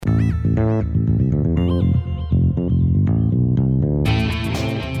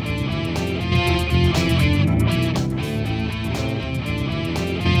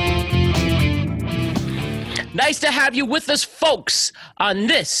to have you with us, folks, on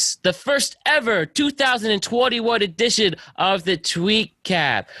this, the first ever 2021 edition of the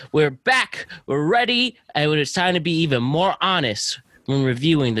Tweetcap. We're back, we're ready, and it's time to be even more honest when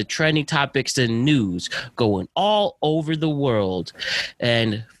reviewing the trending topics and news going all over the world.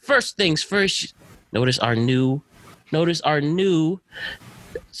 And first things first, notice our new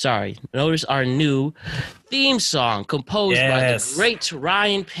theme song composed by the great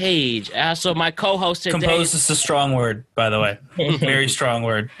Ryan Page. Also, my co-host today. Composed is a strong word, by the way. Very strong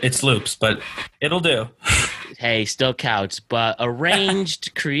word. It's loops, but it'll do. Hey, still counts. But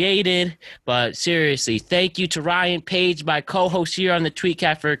arranged, created. But seriously, thank you to Ryan Page, my co-host here on the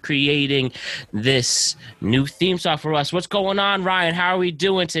Tweetcap, for creating this new theme song for us. What's going on, Ryan? How are we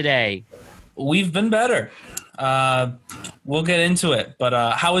doing today? We've been better. We'll get into it, but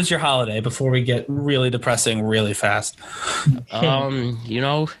how was your holiday before we get really depressing really fast? It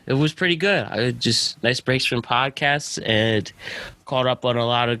was pretty good. Just nice breaks from podcasts and caught up on a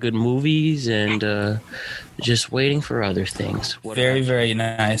lot of good movies and just waiting for other things. Very, very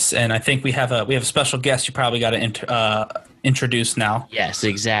nice. And I think we have a special guest you probably got to introduce now. Yes,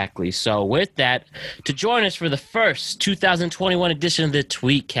 exactly. So with that, to join us for the first 2021 edition of the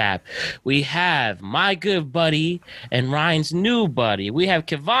Tweetcap, we have my good buddy and Ryan's new buddy. We have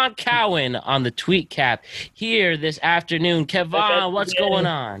Kevon Cowan on the Tweetcap here this afternoon. Kevon, what's going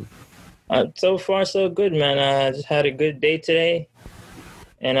on? So far, so good, man. I just had a good day today,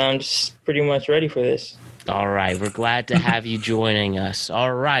 and I'm just pretty much ready for this. All right. We're glad to have you joining us.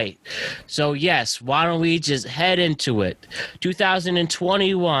 All right. So, yes, why don't we just head into it?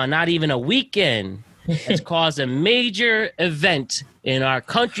 2021, not even a weekend, has caused a major event in our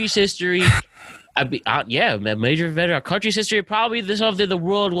country's history. A major event in our country's history, probably something the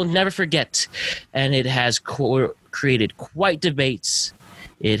world will never forget. And it has created quite debates.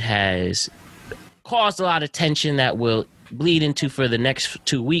 It has caused a lot of tension that will bleed into for the next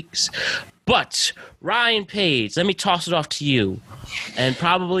 2 weeks. But, Ryan Page, let me toss it off to you. And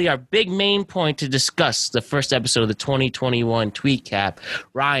probably our big main point to discuss the first episode of the 2021 Tweetcap.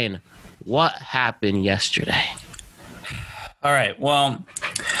 Ryan, what happened yesterday? All right. Well,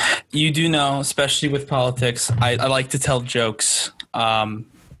 you do know, especially with politics, I like to tell jokes. I'm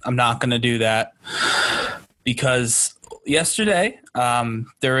not going to do that because yesterday,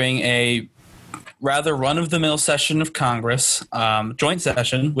 during a rather run-of-the-mill session of Congress, joint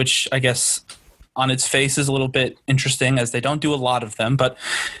session, which I guess on its face is a little bit interesting as they don't do a lot of them, but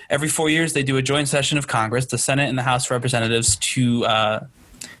every 4 years they do a joint session of Congress, the Senate and the House of Representatives, to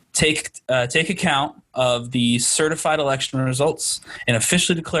take account of the certified election results and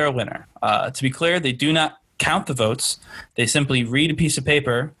officially declare a winner. To be clear, they do not count the votes. They simply read a piece of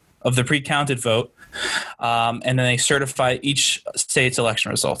paper of the pre-counted vote, and then they certify each state's election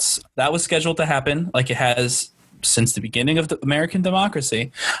results. That was scheduled to happen, like it has since the beginning of the American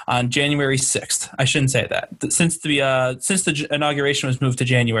democracy, on January 6th. I shouldn't say that. Since the inauguration was moved to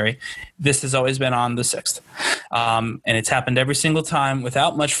January, this has always been on the 6th. And it's happened every single time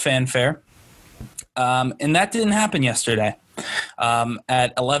without much fanfare. And that didn't happen yesterday.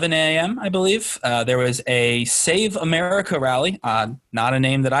 At 11 a.m., I believe, there was a Save America rally, not a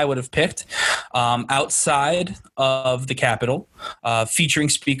name that I would have picked, outside of the Capitol, featuring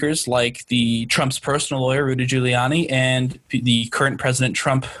speakers like Trump's personal lawyer, Rudy Giuliani, and the current President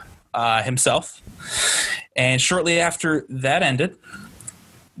Trump himself. And shortly after that ended,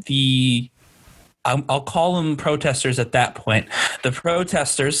 I'll call them protesters at that point. The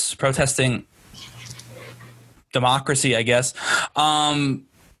protesters protesting democracy, I guess,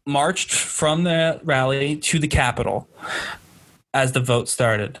 marched from the rally to the Capitol as the vote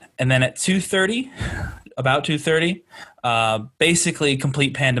started. And then at about 2:30, basically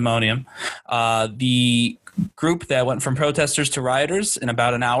complete pandemonium. The group that went from protesters to rioters in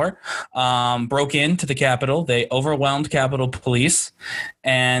about an hour broke into the Capitol. They overwhelmed Capitol Police,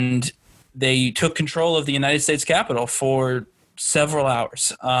 and they took control of the United States Capitol for several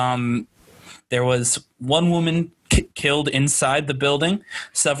hours. There was one woman killed inside the building.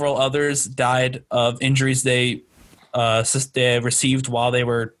 Several others died of injuries they received while they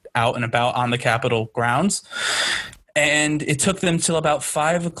were out and about on the Capitol grounds. And it took them till about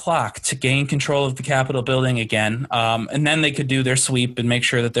 5 o'clock to gain control of the Capitol building again. And then they could do their sweep and make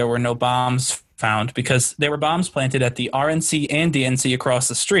sure that there were no bombs found, because there were bombs planted at the RNC and DNC across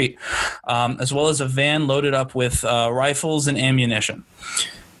the street, as well as a van loaded up with rifles and ammunition.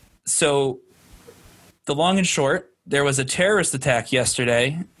 So the long and short, there was a terrorist attack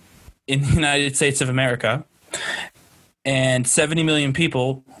yesterday in the United States of America, and 70 million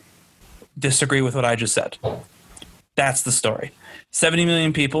people disagree with what I just said. That's the story. 70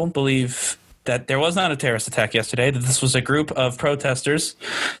 million people believe that there was not a terrorist attack yesterday, that this was a group of protesters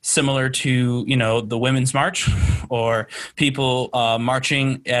similar to, the Women's March or people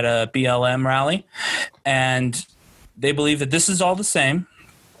marching at a BLM rally. And they believe that this is all the same.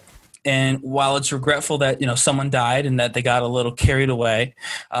 And while it's regretful that, someone died and that they got a little carried away,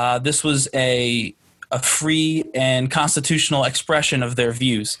 this was a free and constitutional expression of their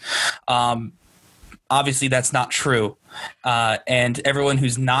views. Obviously, that's not true. And everyone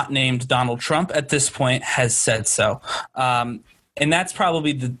who's not named Donald Trump at this point has said so. And that's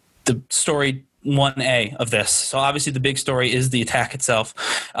probably the story 1A of this. So obviously the big story is the attack itself.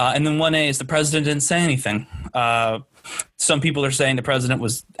 And then 1A is the president didn't say anything. Some people are saying the president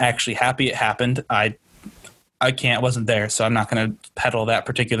was actually happy it happened. I wasn't there, so I'm not going to peddle that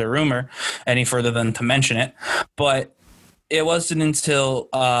particular rumor any further than to mention it. But it wasn't until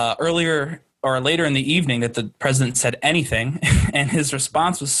earlier or later in the evening that the president said anything, and his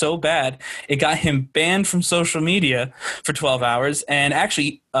response was so bad, it got him banned from social media for 12 hours, and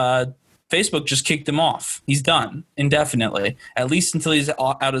actually Facebook just kicked him off. He's done indefinitely, at least until he's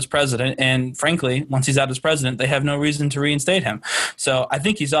out as president, and frankly, once he's out as president, they have no reason to reinstate him. So I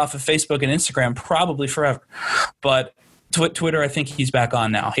think he's off of Facebook and Instagram probably forever, but Twitter, I think he's back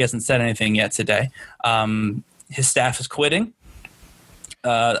on now. He hasn't said anything yet today. His staff is quitting.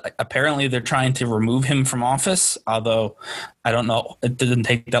 Apparently they're trying to remove him from office, although I don't know. It didn't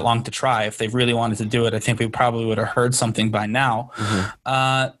take that long to try. If they really wanted to do it, I think we probably would have heard something by now.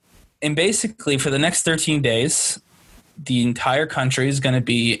 Mm-hmm. And basically for the next 13 days, the entire country is going to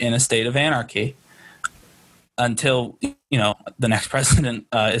be in a state of anarchy until, the next president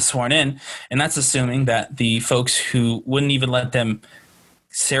is sworn in. And that's assuming that the folks who wouldn't even let them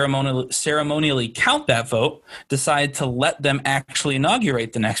ceremonially count that vote decide to let them actually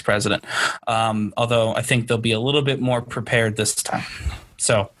inaugurate the next president. Although I think they'll be a little bit more prepared this time.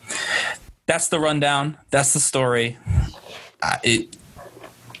 So that's the rundown. That's the story.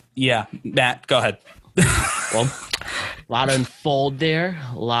 Yeah, Matt, go ahead. Well, a lot to unfold there.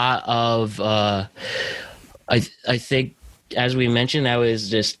 A lot of, I think, as we mentioned, that was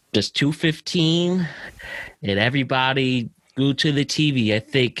just 2:15, and everybody glued to the TV. I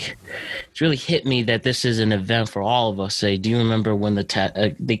think it's really hit me that this is an event for all of us. Do you remember when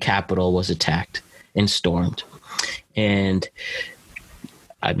the Capitol was attacked and stormed? And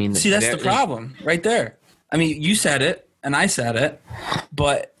I mean, see, that's the problem right there. I mean, you said it and I said it,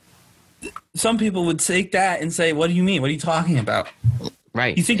 but some people would take that and say, what do you mean? What are you talking about?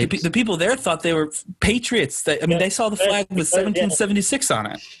 Right. You think the people there thought they were patriots? They saw the flag with 1776 on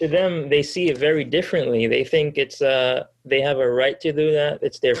it. To them, they see it very differently. They think it's they have a right to do that.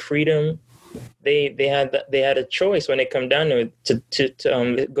 It's their freedom. They had a choice when it come down to it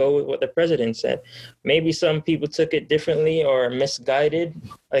to go with what the president said. Maybe some people took it differently or misguided,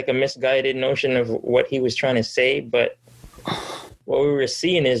 like a misguided notion of what he was trying to say. But what we were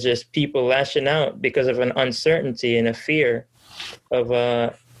seeing is just people lashing out because of an uncertainty and a fear of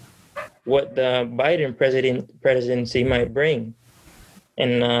what the Biden presidency might bring.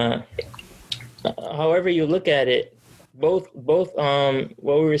 And however you look at it, both what we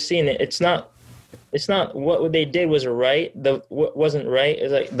were seeing, it's not what they did was right. What wasn't right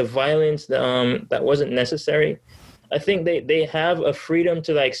is like the violence that wasn't necessary. I think they have a freedom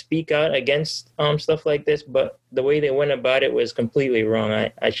to like speak out against stuff like this, but the way they went about it was completely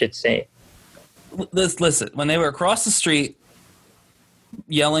wrong. I should say. Listen, when they were across the street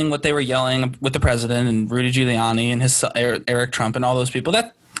yelling what they were yelling with the president and Rudy Giuliani and his Eric Trump and all those people,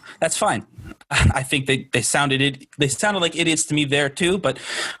 that's fine. I think they sounded like idiots to me there too. But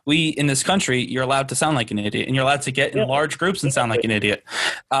we in this country, you're allowed to sound like an idiot, and you're allowed to get in large groups and sound like an idiot.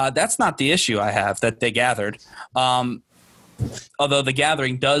 That's not the issue I have that they gathered. Although the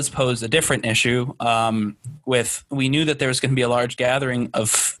gathering does pose a different issue. We knew that there was going to be a large gathering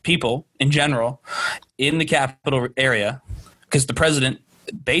of people in general in the Capitol area because the president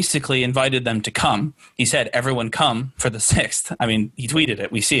basically invited them to come. He said, everyone come for the 6th. I mean, he tweeted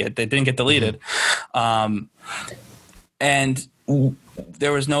it. We see it. They didn't get deleted. And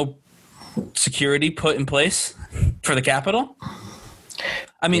there was no security put in place for the Capitol.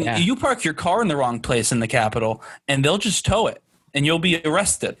 I mean, you park your car in the wrong place in the Capitol and they'll just tow it and you'll be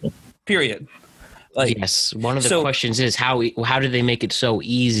arrested, period. Like, yes. One of the questions is how do they make it so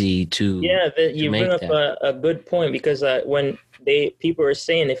easy to you bring up a good point because when people are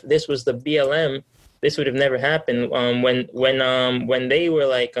saying if this was the BLM, this would have never happened. When they were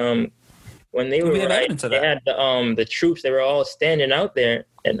like when they were right, they had the troops. They were all standing out there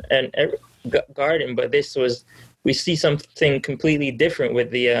and guarding. But we see something completely different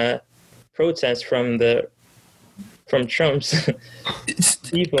with the protests from from Trump's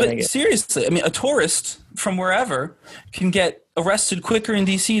people. I But guess. seriously, I mean, a tourist from wherever can get arrested quicker in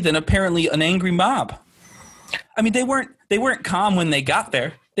D.C. than apparently an angry mob. I mean, they weren't calm when they got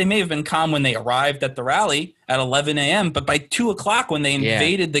there. They may have been calm when they arrived at the rally at 11 a.m., but by 2 o'clock when they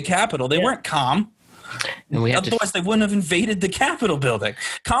invaded the Capitol, they weren't calm. And we have Otherwise, they wouldn't have invaded the Capitol building.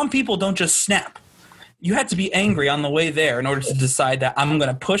 Calm people don't just snap. You had to be angry on the way there in order to decide that I'm going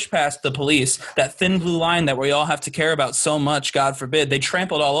to push past the police, that thin blue line that we all have to care about so much, God forbid. They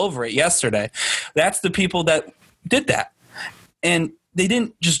trampled all over it yesterday. That's the people that did that. And they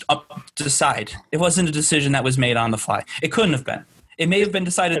didn't just decide. It wasn't a decision that was made on the fly. It couldn't have been. It may have been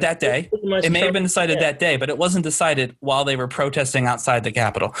decided that day. It may have been decided that day, but it wasn't decided while they were protesting outside the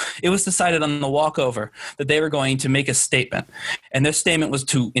Capitol. It was decided on the walkover that they were going to make a statement. And this statement was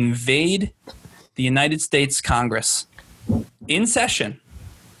to invade the United States Congress in session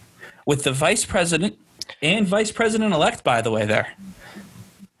with the vice president and vice president-elect, by the way, there.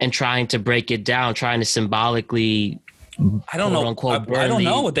 and trying to break it down, trying to symbolically I don't know. I don't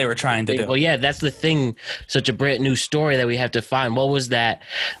know what they were trying to do. Well, yeah, that's the thing. Such a brand new story that we have to find. What was that?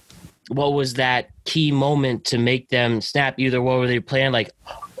 What was that key moment to make them snap? Either what were they planning? Like,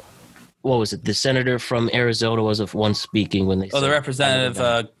 what was it? The senator from Arizona was the one speaking when they. The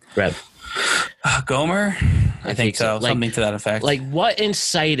representative Rep. Gomer. I think so. Like, something to that effect. Like, what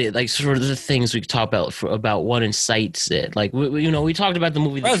incited? Like, sort of the things we talk about what incites it. Like, we talked about the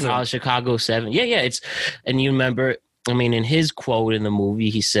movie The Trial of Chicago 7. Yeah, it's, and you remember. I mean, in his quote in the movie,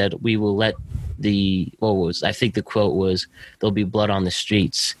 he said, "We will let I think the quote was, there'll be blood on the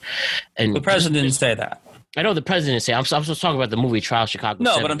streets." And the president didn't say that. I know the president didn't say. I'm supposed to talk about the movie Trial Chicago 7.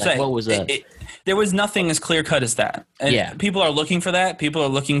 No, but I'm saying what was there was nothing as clear cut as that. And people are looking for that. People are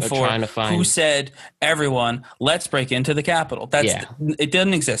looking for who said, everyone, let's break into the Capitol. It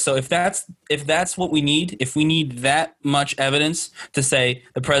doesn't exist. So if that's what we need, if we need that much evidence to say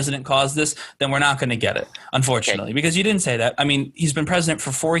the president caused this, then we're not going to get it, unfortunately, because you didn't say that. I mean, he's been president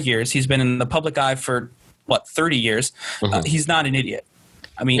for 4 years. He's been in the public eye for 30 years. Mm-hmm. He's not an idiot.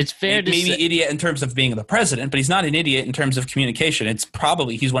 I mean, it's fair to maybe idiot in terms of being the president, but he's not an idiot in terms of communication. It's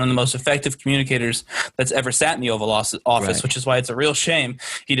probably he's one of the most effective communicators that's ever sat in the Oval Office, which is why it's a real shame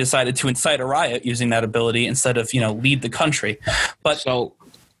he decided to incite a riot using that ability instead of lead the country. But so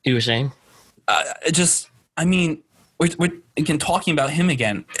you were saying, we're again talking about him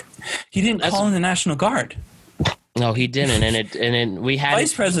again. He didn't call in the National Guard. No, he didn't, and we had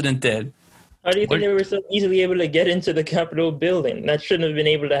Vice President did. How do you think they were so easily able to get into the Capitol building? That shouldn't have been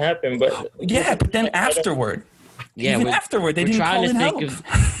able to happen. But but then afterward, they didn't call in help.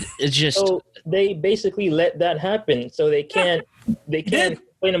 It's just so they basically let that happen, so they can't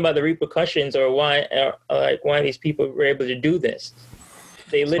complain about the repercussions or why these people were able to do this.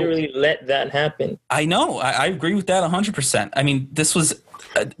 They literally let that happen. I know. I agree with that 100%. I mean, this was.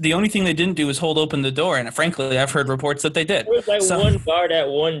 The only thing they didn't do was hold open the door, and frankly, I've heard reports that they did. There was one guard at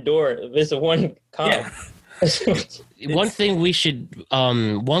one door. There's one cop. Yeah. One thing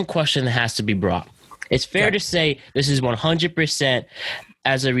one question that has to be brought. It's fair to say this is 100%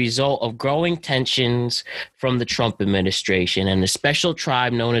 as a result of growing tensions from the Trump administration and the special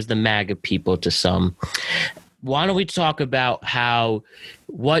tribe known as the MAGA people to some. Why don't we talk about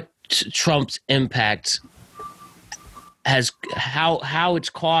what Trump's impact has how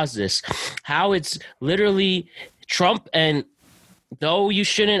it's caused this, how it's literally Trump, and though you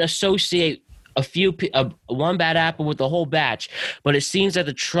shouldn't associate one bad apple with the whole batch, but it seems that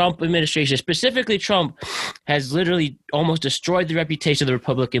the Trump administration, specifically Trump, has literally almost destroyed the reputation of the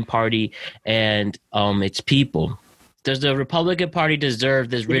Republican Party and its people. Does the Republican Party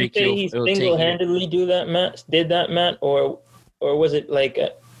deserve this ridicule? Did you say he single-handedly did that, Matt, or was it like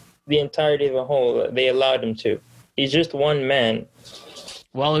the entirety of a whole? They allowed him to. He's just one man.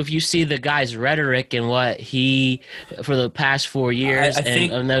 Well, if you see the guy's rhetoric and what he, for the past 4 years,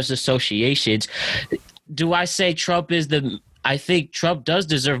 and those associations, do I say Trump is I think Trump does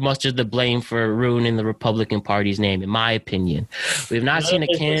deserve much of the blame for ruining the Republican Party's name, in my opinion. We have not seen a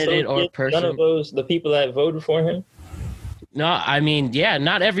candidate or a person. None of the people that voted for him? No, I mean,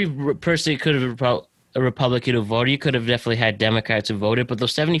 not every person could have a Republican who voted. You could have definitely had Democrats who voted, but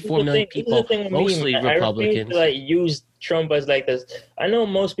those 74 million people, mostly Republicans. I refuse to use Trump as this. I know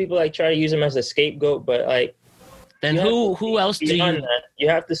most people try to use him as a scapegoat, but then who else do you? You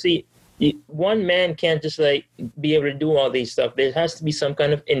have to see. One man can't just be able to do all these stuff. There has to be some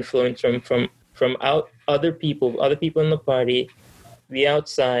kind of influence from other people in the party, the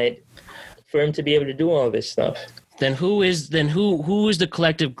outside, for him to be able to do all this stuff. Then who is the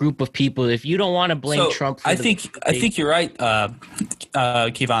collective group of people? If you don't want to blame Trump, I think you're right,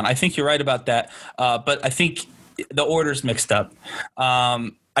 Kevon. I think you're right about that. But I think the order's mixed up.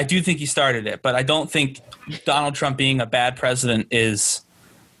 I do think he started it, but I don't think Donald Trump being a bad president is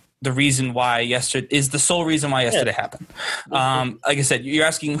the reason why the sole reason why yesterday happened. Like I said, you're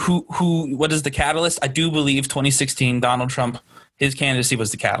asking what is the catalyst? I do believe 2016 Donald Trump, his candidacy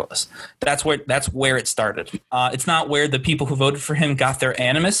was the catalyst. That's where it started. It's not where the people who voted for him got their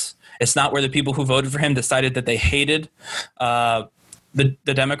animus. It's not where the people who voted for him decided that they hated the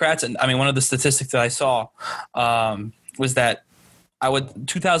Democrats. And I mean, one of the statistics that I saw was that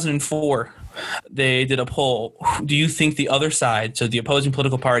 2004, they did a poll. Do you think the other side, so the opposing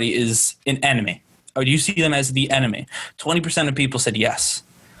political party, is an enemy? Or do you see them as the enemy? 20% of people said yes.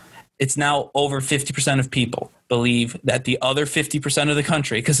 It's now over 50% of people believe that the other 50% of the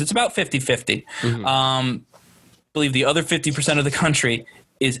country, because it's about 50-50, believe the other 50% of the country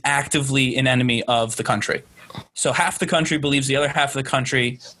is actively an enemy of the country. So half the country believes the other half of the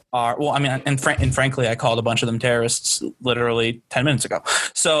country are, well, I mean, and frankly, I called a bunch of them terrorists literally 10 minutes ago.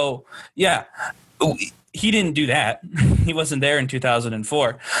 So, yeah, he didn't do that. He wasn't there in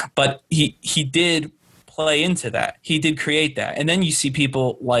 2004, but he did play into that. He did create that. And then you see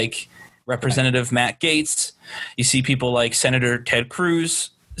people like Representative Matt Gaetz. You see people like Senator Ted Cruz,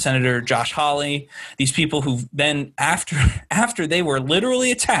 Senator Josh Hawley, these people who then, after they were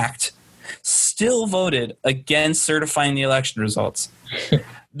literally attacked, still voted against certifying the election results.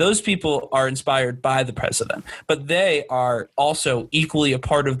 Those people are inspired by the president, but they are also equally a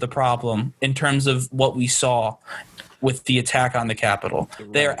part of the problem in terms of what we saw with the attack on the Capitol.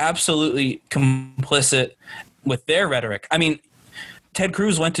 Right. They are absolutely complicit with their rhetoric. I mean, Ted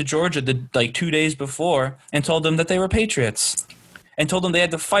Cruz went to Georgia 2 days before and told them that they were patriots and told them they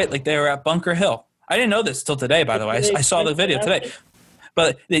had to fight like they were at Bunker Hill. I didn't know this till today, by the way. I saw the video today.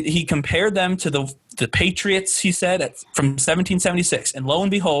 But he compared them to the Patriots, he said, from 1776. And lo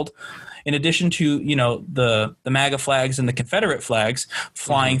and behold, in addition to, the MAGA flags and the Confederate flags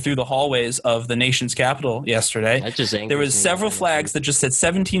flying through the hallways of the nation's capital yesterday, there was several flags that just said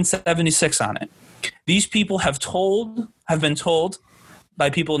 1776 on it. These people have been told by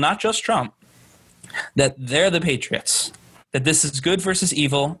people, not just Trump, that they're the patriots, that this is good versus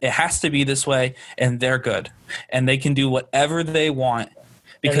evil. It has to be this way, and they're good. And they can do whatever they want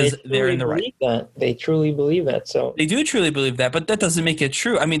because they're in the right. They truly believe that. So they do truly believe that, but that doesn't make it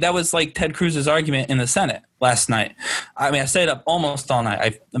true. I mean, that was like Ted Cruz's argument in the Senate last night. I mean, I stayed up almost all night.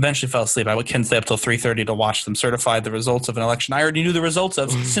 I eventually fell asleep. I couldn't stay up till 3:30 to watch them certify the results of an election I already knew the results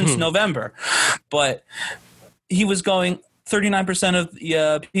of since November. But he was going, 39% of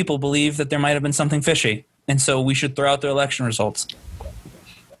the people believe that there might have been something fishy, and so we should throw out their election results.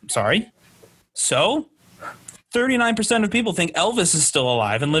 Sorry? So? 39% of people think Elvis is still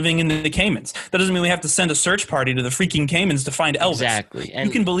alive and living in the Caymans. That doesn't mean we have to send a search party to the freaking Caymans to find Elvis. Exactly. And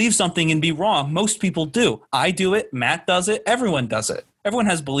you can believe something and be wrong. Most people do. I do it. Matt does it. Everyone does it. Everyone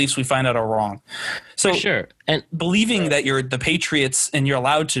has beliefs we find out are wrong. So for sure. And believing that you're the Patriots and you're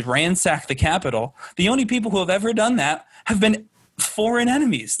allowed to ransack the Capitol, the only people who have ever done that have been foreign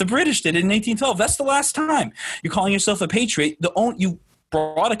enemies. The British did it in 1812. That's the last time. You're calling yourself a patriot. You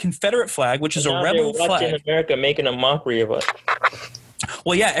brought a Confederate flag, which is a rebel flag. Watching America making a mockery of us.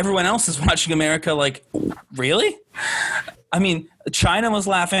 Well, yeah, everyone else is watching America like, really? I mean, China was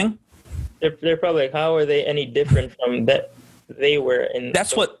laughing. They're probably like, how are they any different from that they were in?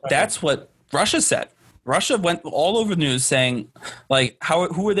 That's what Russia said. Russia went all over the news saying, like,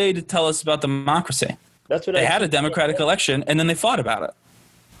 who are they to tell us about democracy? That's what they had a democratic election, and then they fought about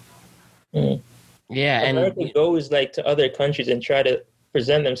it. Mm-hmm. Yeah, America goes like to other countries and try to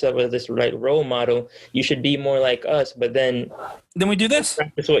present themselves as this like role model. You should be more like us, but then we do this.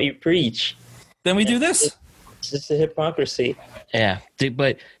 Practice what you preach. Then we do this. It's just a hypocrisy. Yeah,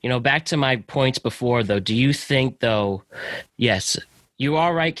 but back to my points before though. Do you think though? Yes. You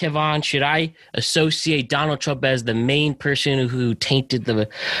are right, Kevon. Should I associate Donald Trump as the main person who tainted the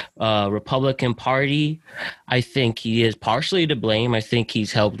Republican Party? I think he is partially to blame. I think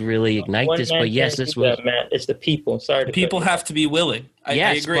he's helped really ignite this. But yes, this was Matt. It's the people. Sorry, the people have to be willing. I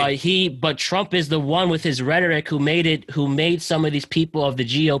agree. But Trump is the one with his rhetoric who made some of these people of the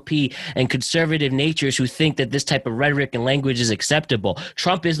GOP and conservative natures who think that this type of rhetoric and language is acceptable.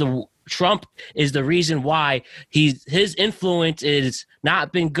 Trump is the reason why his influence is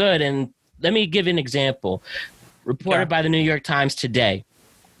not been good. And let me give an example. Reported by the New York Times today.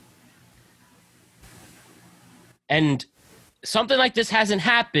 And something like this hasn't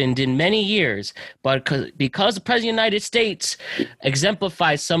happened in many years, but because the President of the United States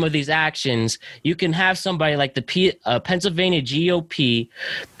exemplifies some of these actions, you can have somebody like the Pennsylvania GOP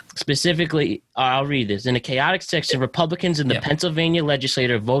Specifically, I'll read this. In a chaotic section, Republicans in the Pennsylvania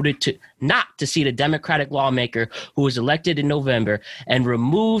legislature voted not to seat a Democratic lawmaker who was elected in November and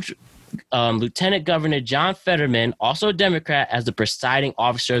removed Lieutenant Governor John Fetterman, also a Democrat, as the presiding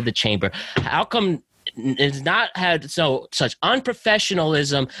officer of the chamber. How come it's not had such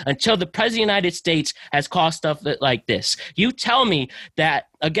unprofessionalism until the President of the United States has caused stuff like this? You tell me that,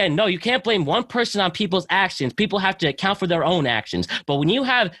 again, no, you can't blame one person on people's actions. People have to account for their own actions. But when you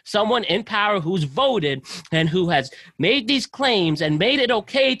have someone in power who's voted and who has made these claims and made it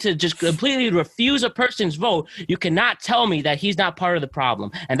okay to just completely refuse a person's vote, you cannot tell me that he's not part of the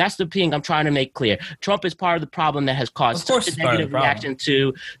problem. And that's the thing I'm trying to make clear. Trump is part of the problem that has caused such a negative reaction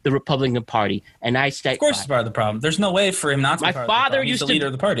to the Republican Party. And of course, it's part of the problem. There's no way for him not to be part of the problem. He's the leader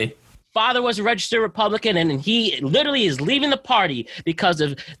of the party. Father was a registered Republican, and he literally is leaving the party because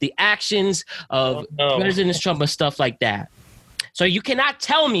of the actions of President Trump and stuff like that. So you cannot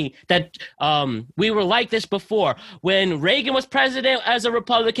tell me that we were like this before. When Reagan was president as a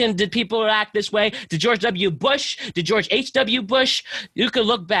Republican, did people act this way? Did George W. Bush? Did George H.W. Bush? You could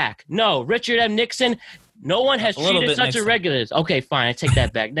look back. No. Richard M. Nixon? No one has treated such a regular. Okay, fine. I take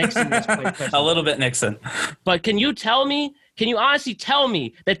that back. Nixon was a little bit Nixon. But can you honestly tell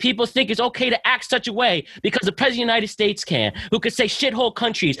me that people think it's okay to act such a way because the President of the United States can, who can say shithole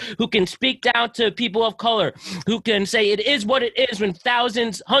countries, who can speak down to people of color, who can say it is what it is when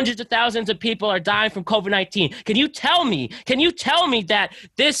hundreds of thousands of people are dying from COVID-19? Can you tell me that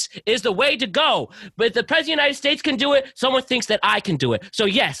this is the way to go? But if the President of the United States can do it, someone thinks that I can do it. So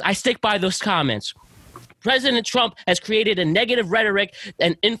yes, I stick by those comments. President Trump has created a negative rhetoric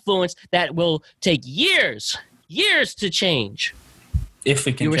and influence that will take years to change. If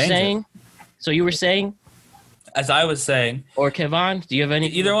we can change it. So you were saying? As I was saying. Or Kevon, do you have any?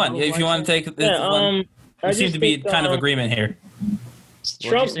 Either one. If you want to take one. There seems to be kind of agreement here.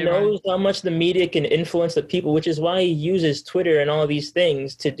 Trump knows how much the media can influence the people, which is why he uses Twitter and all these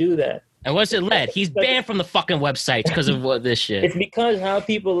things to do that. And what's it led? He's banned from the fucking websites because of this shit. It's because how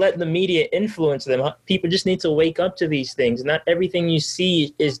people let the media influence them. People just need to wake up to these things. Not everything you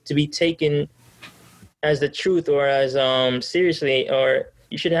see is to be taken as the truth or as seriously. Or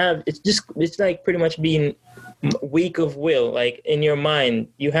you should have. It's like pretty much being weak of will. Like in your mind,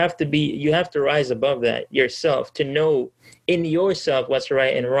 you have to rise above that yourself to know in yourself what's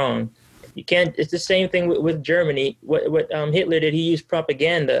right and wrong. You can't. It's the same thing with Germany. What Hitler did, he used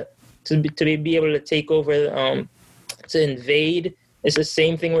propaganda to be able to take over, to invade. It's the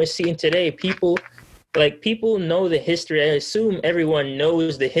same thing we're seeing today. People know the history. I assume everyone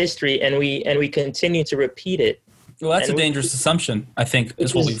knows the history, and we continue to repeat it. Well, that's a dangerous assumption, I think,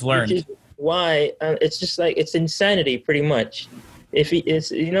 is what we've learned. Which is why it's just like it's insanity, pretty much. It's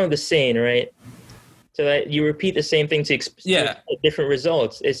the saying, right? So that you repeat the same thing to expect different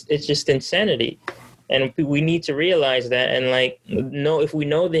results. It's just insanity. And we need to realize that, and if we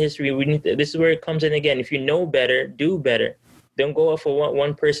know the history, this is where it comes in again. If you know better, do better. Don't go off of what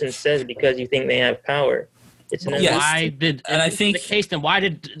one person says because you think they have power. Why did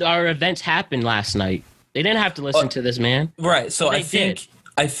our events happen last night? They didn't have to listen to this man. Right. So I think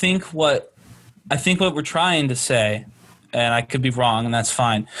what we're trying to say, and I could be wrong, and that's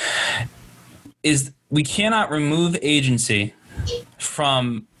fine, is we cannot remove agency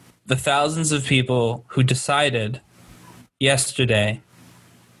from the thousands of people who decided yesterday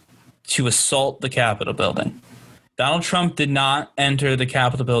to assault the Capitol building. Donald Trump did not enter the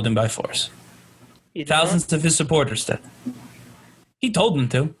Capitol building by force. Thousands of his supporters did. He told them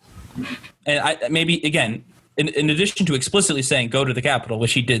to. And maybe, again, in addition to explicitly saying go to the Capitol,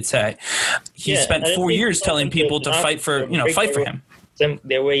 which he did say, he spent 4 years telling people to fight for him.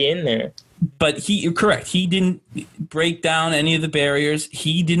 Their way in there. But you're correct. He didn't break down any of the barriers.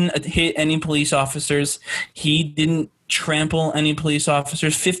 He didn't hit any police officers. He didn't trample any police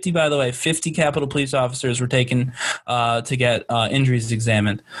officers. 50 Capitol police officers were taken to get injuries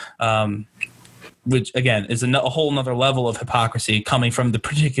examined, which, again, is a whole nother level of hypocrisy coming from the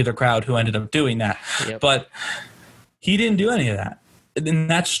particular crowd who ended up doing that. Yep. But he didn't do any of that. And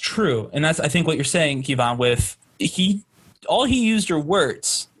that's true. And that's, I think, what you're saying, Kevon, with all he used are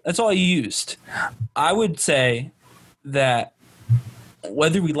words. That's all he used. I would say that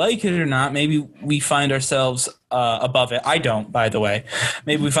whether we like it or not, maybe we find ourselves above it. I don't, by the way.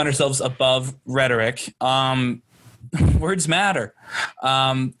 Maybe we find ourselves above rhetoric. Words matter.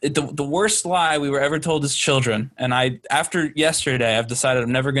 The worst lie we were ever told as children, and after yesterday, I've decided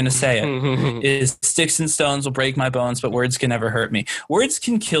I'm never going to say it, is sticks and stones will break my bones, but words can never hurt me. Words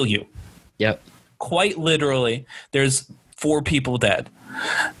can kill you. Yep. Quite literally, there's 4 people dead.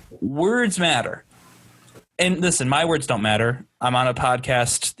 Words matter. And listen, my words don't matter. I'm on a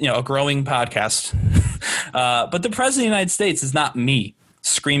podcast, a growing podcast. But the president of the United States is not me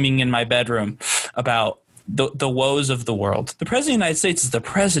screaming in my bedroom about the woes of the world. The president of the United States is the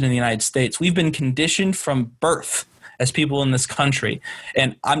president of the United States. We've been conditioned from birth as people in this country.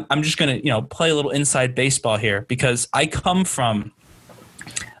 And I'm just going to, play a little inside baseball here, because I come from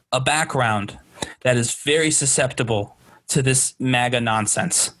a background that is very susceptible to this MAGA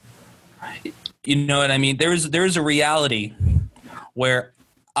nonsense. You know what I mean? There is a reality where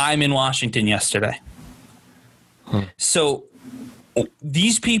I'm in Washington yesterday. So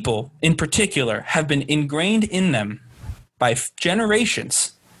these people in particular have been ingrained in them by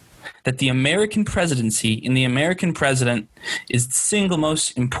generations that the American presidency and the American president is the single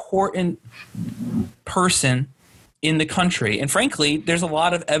most important person in the country. And frankly, there's a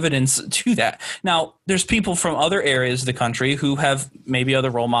lot of evidence to that. Now, there's people from other areas of the country who have maybe other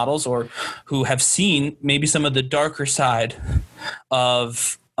role models, or who have seen maybe some of the darker side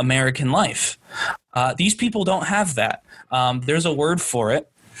of American life. These people don't have that. There's a word for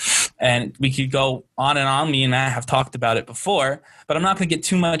it, and we could go on and on. Me and Matt have talked about it before, but I'm not going to get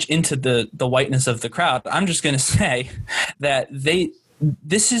too much into the whiteness of the crowd. I'm just going to say that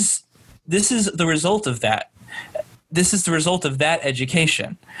this is the result of that. This is the result of that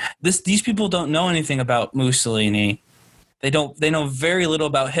education. These people don't know anything about Mussolini. They know very little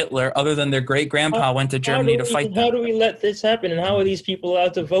about Hitler, other than their great grandpa went to Germany to fight them. How do we let this happen, and how are these people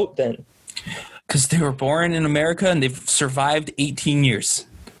allowed to vote then? Because they were born in America and they've survived 18 years.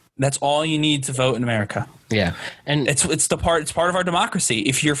 That's all you need to vote in America. Yeah, and it's part of our democracy.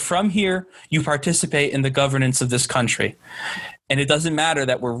 If you're from here, you participate in the governance of this country, and it doesn't matter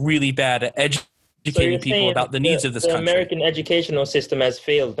that we're really bad at educating people about the needs of this country. The American educational system has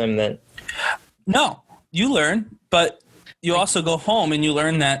failed them then? No, you learn, but you also go home and you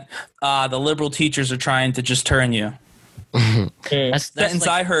learn that the liberal teachers are trying to just turn you. Sentence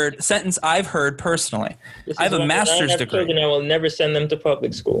I've heard personally. I have a master's degree. Children, I will never send them to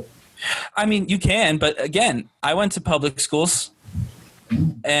public school. I mean, you can, but again, I went to public schools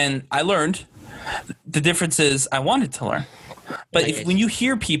and I learned. The difference is I wanted to learn. But when you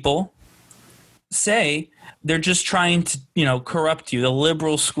hear people say they're just trying to, corrupt you, the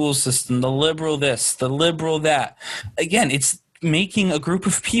liberal school system, the liberal this, the liberal that, again, it's making a group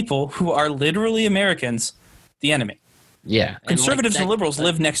of people who are literally Americans the enemy. Yeah. Conservatives and liberals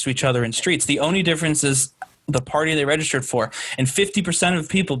live next to each other in streets. The only difference is the party they registered for. And 50% of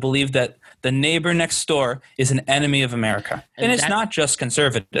people believe that the neighbor next door is an enemy of America. And it's not just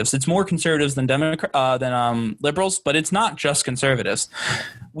conservatives. It's more conservatives than liberals, but it's not just conservatives.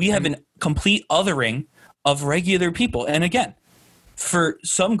 We have a complete othering of regular people. And again, for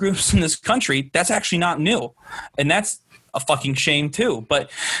some groups in this country, that's actually not new. And that's a fucking shame too. But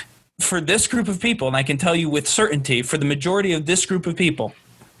for this group of people, and I can tell you with certainty, for the majority of this group of people,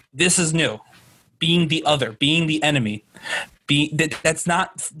 this is new. Being the other, being the enemy.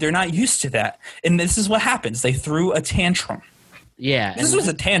 They're not used to that. And this is what happens. They threw a tantrum. Yeah. This was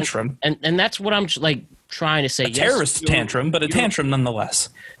a tantrum. And that's what I'm trying to say. A terrorist tantrum, but a tantrum nonetheless.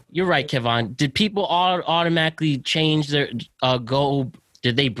 You're right, Kevon. Did people automatically change their goal?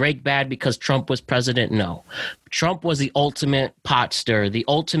 Did they break bad because Trump was president? No. Trump was the ultimate pot stirrer, the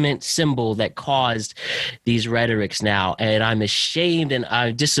ultimate symbol that caused these rhetorics now. And I'm ashamed and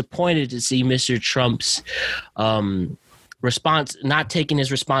I'm disappointed to see Mr. Trump's response, not taking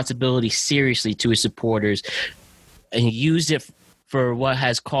his responsibility seriously to his supporters, and used it for what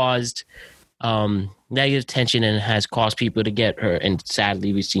has caused negative tension and has caused people to get hurt. And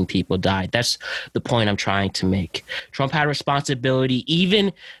sadly, we've seen people die. That's the point I'm trying to make. Trump had responsibility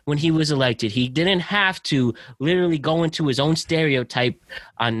even when he was elected. He didn't have to literally go into his own stereotype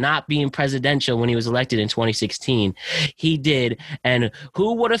on not being presidential when he was elected in 2016. He did. And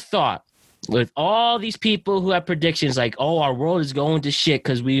who would have thought, with all these people who have predictions like, oh, our world is going to shit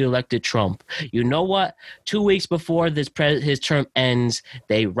because we elected Trump. You know what? 2 weeks before his term ends,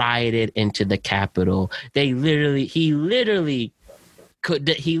 they rioted into the Capitol. He literally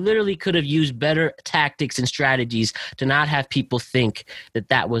could have used better tactics and strategies to not have people think that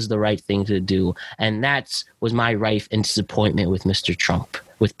that was the right thing to do. And that was my rife and disappointment with Mr. Trump,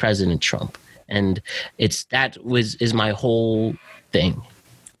 with President Trump. And is my whole thing.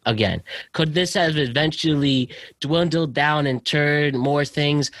 Again, could this have eventually dwindled down and turned more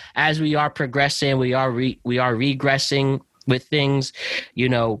things as we are progressing? We are regressing with things.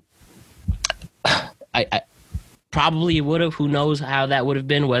 I probably would have. Who knows how that would have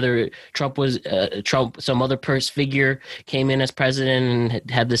been? Whether Trump was some other figure came in as president and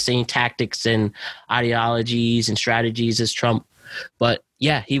had the same tactics and ideologies and strategies as Trump. But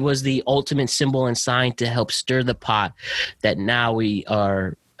yeah, he was the ultimate symbol and sign to help stir the pot that now we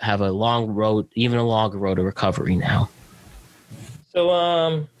have a longer road to recovery now.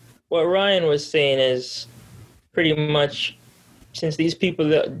 So what Ryan was saying is pretty much, since these people,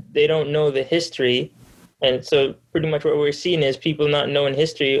 they don't know the history, and so pretty much what we're seeing is people not knowing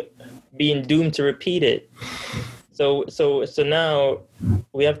history being doomed to repeat it. So now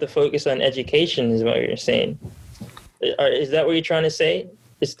we have to focus on education, is what you're saying. Is that what you're trying to say?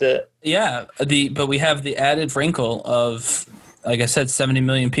 But we have the added wrinkle of, like I said, 70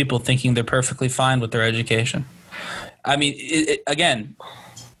 million people thinking they're perfectly fine with their education. I mean, again,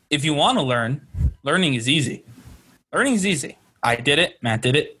 if you want to learn, learning is easy. Learning is easy. I did it. Matt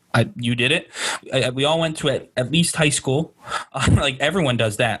did it. You did it. We all went to at least high school. Like everyone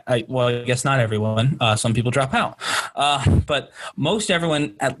does that. I guess not everyone. Some people drop out. But most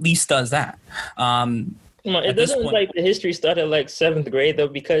everyone at least does that. It doesn't look like the history started like 7th grade, though,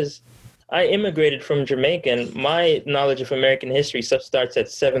 because I immigrated from Jamaica, and my knowledge of American history starts at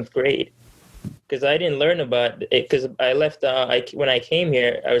 7th grade. Because I didn't learn about it, because I left, when I came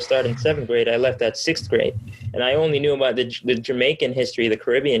here, I was starting 7th grade. I left at 6th grade. And I only knew about the Jamaican history, the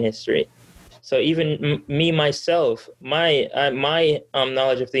Caribbean history. So even me, myself, my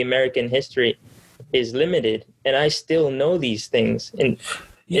knowledge of the American history is limited. And I still know these things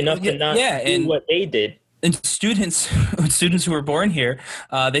enough to not do what they did. And students who were born here,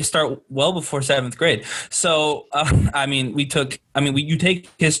 they start well before 7th grade. So, you take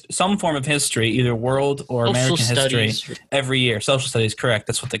some form of history, either world or American history, every year. Social studies, correct.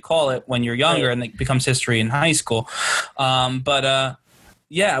 That's what they call it when you're younger, and it becomes history in high school. We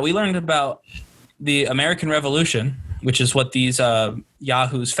learned about the American Revolution, which is what these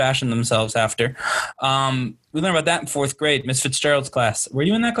yahoos fashioned themselves after. We learned about that in 4th grade, Miss Fitzgerald's class. Were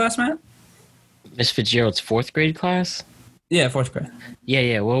you in that class, Matt? Miss Fitzgerald's 4th grade class? Yeah, 4th grade.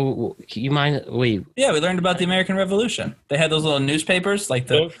 Yeah. Well, you mind? Wait. Yeah, we learned about the American Revolution. They had those little newspapers, like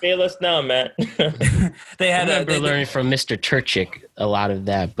the. Don't fail us now, Matt. They had. I remember learning from Mr. Turchick a lot of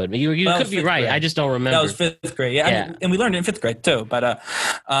that, but you could be right. Grade. I just don't remember. That was 5th grade. Yeah. And we learned it in 5th grade too. But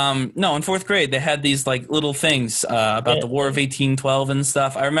no, in 4th grade they had these like little things about the War of 1812 and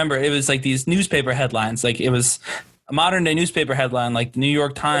stuff. I remember it was like these newspaper headlines, like it was a modern day newspaper headline like the New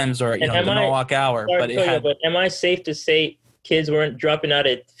York Times or the Norwalk Hour. But am I safe to say kids weren't dropping out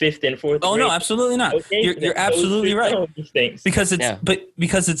at 5th and 4th grade? Oh, no, absolutely not. Okay, you're absolutely right.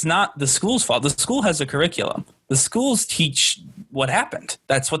 Because it's not the school's fault. The school has a curriculum. The schools teach what happened.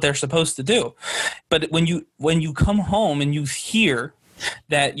 That's what they're supposed to do. But when you come home and you hear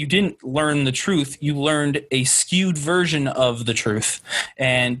that you didn't learn the truth, you learned a skewed version of the truth.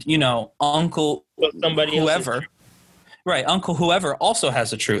 And, Uncle whoever – right, Uncle whoever also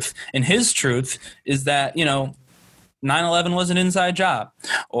has a truth. And his truth is that, 9/11 was an inside job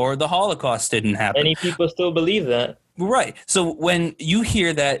or the Holocaust didn't happen. Many people still believe that. Right. So when you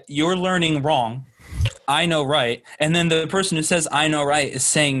hear that you're learning wrong, I know right, and then the person who says I know right is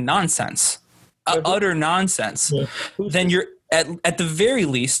saying nonsense, utter nonsense, then you're at the very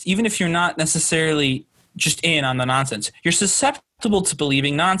least, even if you're not necessarily just in on the nonsense, you're susceptible to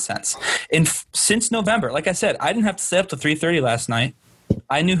believing nonsense. And since November, like I said, I didn't have to stay up to 3:30 last night.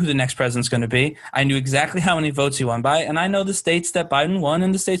 I knew who the next president's going to be. I knew exactly how many votes he won by, and I know the states that Biden won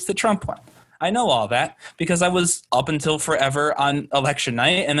and the states that Trump won. I know all that because I was up until forever on election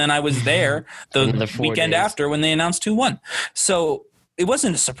night, and then I was there the weekend after when they announced who won. So it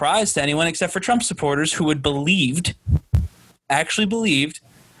wasn't a surprise to anyone except for Trump supporters who had actually believed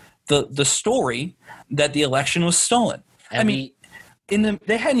the story that the election was stolen. They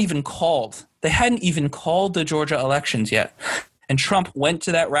hadn't even called the Georgia elections yet. And Trump went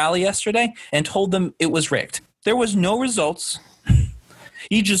to that rally yesterday and told them it was rigged. There was no results.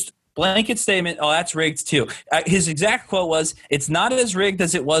 He just blanket statement, oh, that's rigged too. His exact quote was, it's not as rigged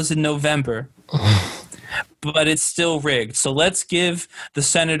as it was in November, but it's still rigged. So let's give the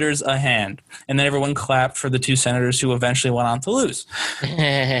senators a hand. And then everyone clapped for the 2 senators who eventually went on to lose.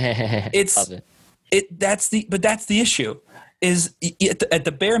 That's the issue. Is at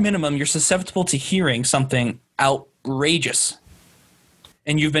the bare minimum, you're susceptible to hearing something outrageous.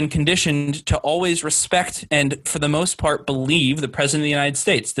 And you've been conditioned to always respect and, for the most part, believe the President of the United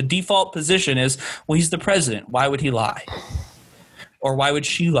States. The default position is, well, he's the president. Why would he lie? Or why would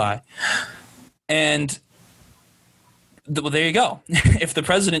she lie? And there you go. If the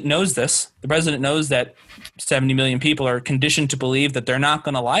president knows this, the president knows that 70 million people are conditioned to believe that they're not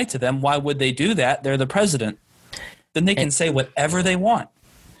going to lie to them. Why would they do that? They're the president. Then they can say whatever they want.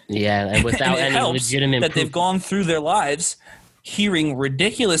 Yeah, and without any legitimate that proof. They've gone through their lives hearing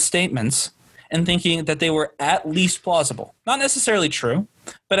ridiculous statements and thinking that they were at least plausible. Not necessarily true,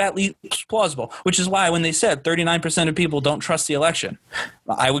 but at least plausible, which is why when they said 39% of people don't trust the election,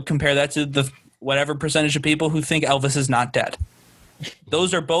 I would compare that to the whatever percentage of people who think Elvis is not dead.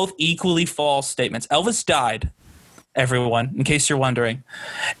 Those are both equally false statements. Elvis died, everyone, in case you're wondering,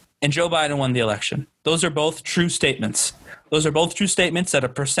 and Joe Biden won the election. Those are both true statements. Those are both true statements that a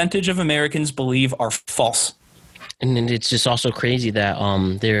percentage of Americans believe are false. And then it's just also crazy that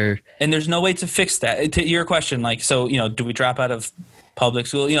they're – and there's no way to fix that. To your question, like, so, do we drop out of public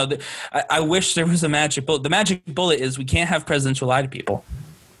school? I wish there was a magic bullet. The magic bullet is we can't have presidents who lie to people.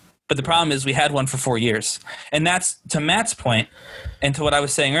 But the problem is we had one for 4 years. And that's to Matt's point and to what I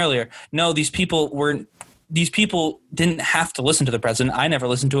was saying earlier. No, these people didn't have to listen to the president. I never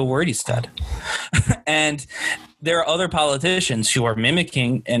listened to a word he said. And there are other politicians who are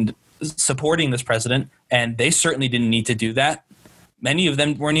mimicking and supporting this president, and they certainly didn't need to do that. Many of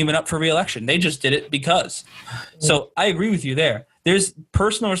them weren't even up for re-election. They just did it because. So I agree with you there. There's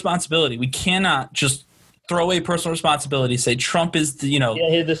personal responsibility. We cannot just throw away personal responsibility, say Trump is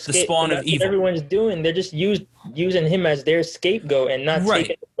the spawn of evil. What everyone's doing. They're just using him as their scapegoat and not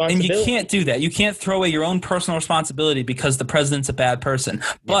taking responsibility. And you can't do that. You can't throw away your own personal responsibility because the president's a bad person.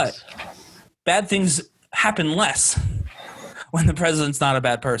 But bad things happen less when the president's not a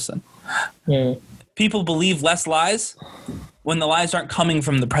bad person. People believe less lies when the lies aren't coming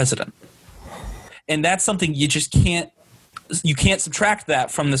from the president. And that's something you just can't subtract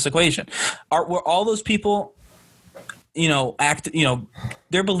that from this equation. Were all those people,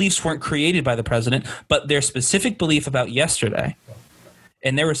 their beliefs weren't created by the president, but their specific belief about yesterday,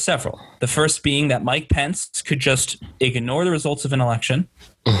 and there were several. The first being that Mike Pence could just ignore the results of an election.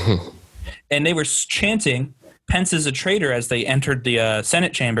 And they were chanting, Pence is a traitor, as they entered the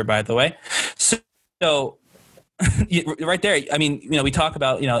Senate chamber, by the way. So right there, I mean, we talk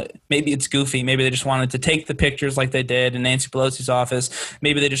about, maybe it's goofy. Maybe they just wanted to take the pictures like they did in Nancy Pelosi's office.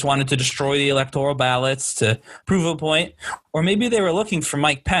 Maybe they just wanted to destroy the electoral ballots to prove a point. Or maybe they were looking for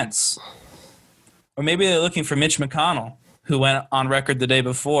Mike Pence. Or maybe they're looking for Mitch McConnell, who went on record the day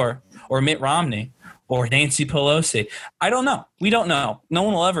before, or Mitt Romney, or Nancy Pelosi. I don't know. We don't know. No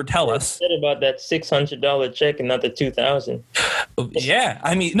one will ever tell us. Said about that $600 check and not the $2,000. Yeah,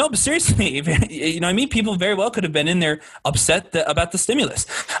 I mean, no, but seriously, people very well could have been in there upset about the stimulus.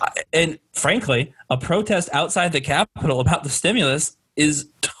 And frankly, a protest outside the Capitol about the stimulus is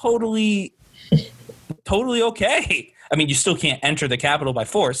totally okay. I mean, you still can't enter the Capitol by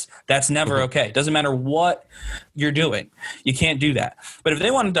force. That's never okay. It doesn't matter what you're doing. You can't do that. But if they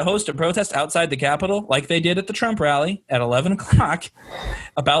wanted to host a protest outside the Capitol, like they did at the Trump rally at 11 o'clock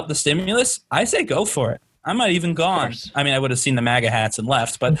about the stimulus, I say go for it. I might have even gone. I mean, I would have seen the MAGA hats and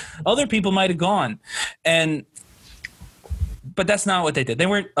left, but other people might have gone. But that's not what they did. They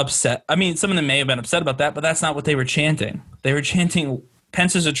weren't upset. I mean, some of them may have been upset about that, but that's not what they were chanting. They were chanting,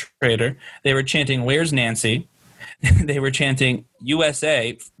 Pence is a traitor. They were chanting, where's Nancy? They were chanting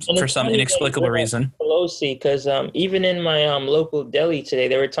USA for some inexplicable reason. Pelosi, because even in my local deli today,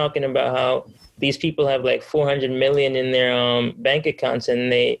 they were talking about how these people have like 400 million in their bank accounts,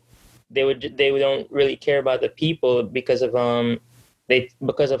 and they don't really care about the people because of how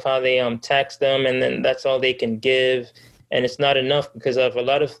they tax them, and then that's all they can give, and it's not enough because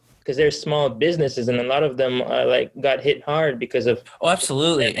they're small businesses, and a lot of them got hit hard because of. Oh,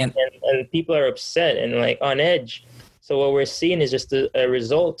 absolutely, and people are upset and on edge. So what we're seeing is just a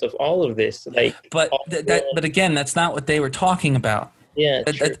result of all of this. But again, that's not what they were talking about. Yeah,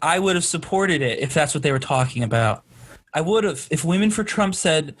 I would have supported it if that's what they were talking about. I would have. If Women for Trump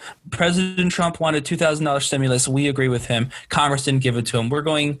said President Trump wanted $2,000 stimulus, we agree with him. Congress didn't give it to him. We're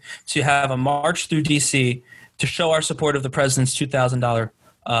going to have a march through D.C. to show our support of the president's $2,000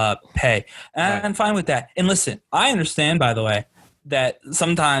 pay. And I'm fine with that. And listen, I understand, by the way, that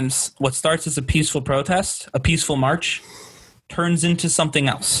sometimes what starts as a peaceful protest, a peaceful march, turns into something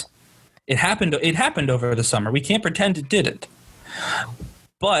else. It happened over the summer. We can't pretend it didn't.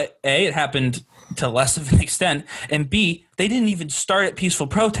 But A, it happened to less of an extent, and B, they didn't even start at peaceful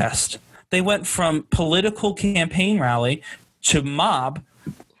protest. They went from political campaign rally to mob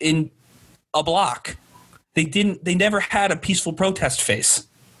in a block. They never had a peaceful protest phase.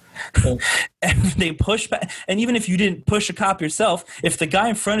 And they push back. And even if you didn't push a cop yourself, if the guy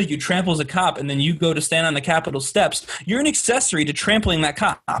in front of you tramples a cop and then you go to stand on the Capitol steps, you're an accessory to trampling that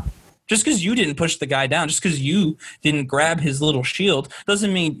cop. Just because you didn't push the guy down, just because you didn't grab his little shield,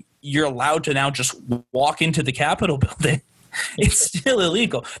 doesn't mean you're allowed to now just walk into the Capitol building. It's still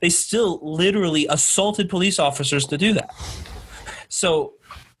illegal. They still literally assaulted police officers to do that. So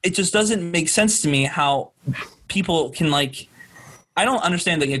it just doesn't make sense to me how people can I I don't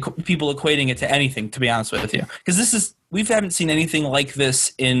understand people equating it to anything, to be honest with you, because we haven't seen anything like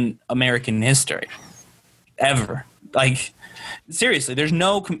this in American history ever. Like, seriously, there's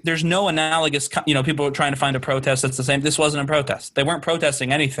no analogous. People are trying to find a protest that's the same. This wasn't a protest. They weren't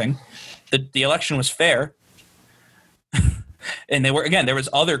protesting anything. The election was fair. And there was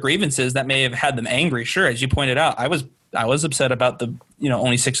other grievances that may have had them angry. Sure, as you pointed out, I was upset about the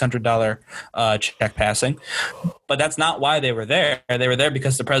only $600 check passing, but that's not why they were there. They were there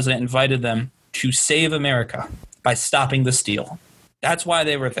because the president invited them to save America by stopping the steal. That's why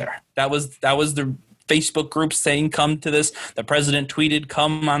they were there. That was the Facebook group saying, come to this. The president tweeted,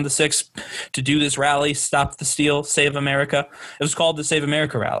 come on the 6th to do this rally, stop the steal, save America. It was called the Save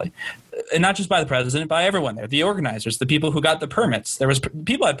America rally. And not just by the president, by everyone there, the organizers, the people who got the permits.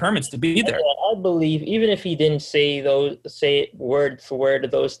 People had permits to be there. I believe even if he didn't say word for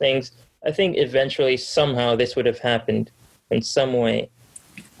word those things, I think eventually somehow this would have happened in some way.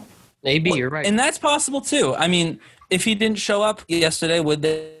 Maybe you're right. And that's possible too. I mean, if he didn't show up yesterday, would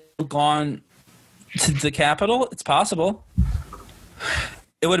they have gone to the Capitol? It's possible.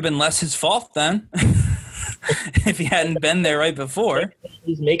 It would have been less his fault then. If he hadn't been there right before.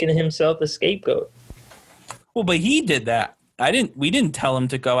 He's making himself a scapegoat. Well, but he did that. We didn't tell him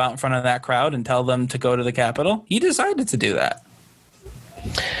to go out in front of that crowd and tell them to go to the Capitol. He decided to do that.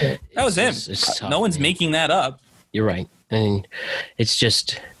 That was him. It's tough, no one's making that up. You're right. And it's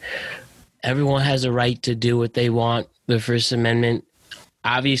just everyone has a right to do what they want. The First Amendment.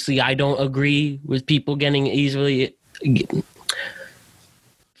 Obviously, I don't agree with people getting easily. If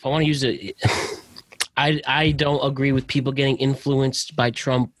I want to use it. I don't agree with people getting influenced by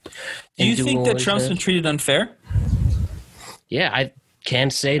Trump. Do you think that Trump's been treated unfair? Yeah, I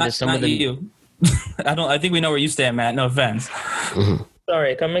can say that some of the you. I think we know where you stand, Matt. No offense. Mm-hmm.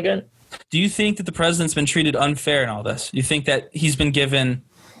 Sorry, come again? Do you think that the president's been treated unfair in all this? You think that he's been given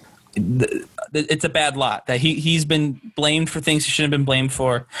it's a bad lot, that he's been blamed for things he shouldn't have been blamed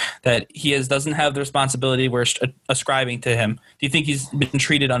for, that he doesn't have the responsibility we're ascribing to him? Do you think he's been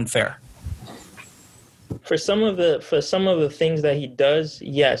treated unfair? For some of the things that he does,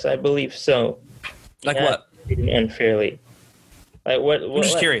 yes, I believe so. Like what? Unfairly. Like what? I'm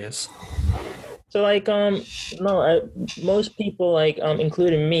just curious. So most people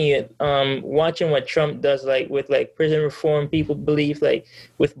including me, watching what Trump does with prison reform, people believe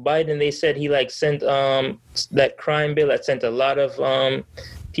with Biden, they said he sent that crime bill that sent a lot of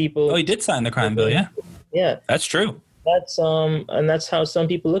people. Oh, he did sign the crime bill, yeah. Yeah. That's true. And that's how some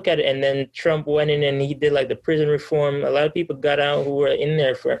people look at it. And then Trump went in and he did the prison reform. A lot of people got out who were in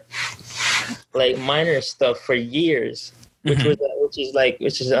there for minor stuff for years, which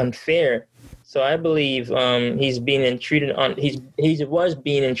is unfair. So I believe he's being treated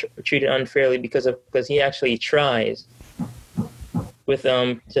treated unfairly because he actually tries with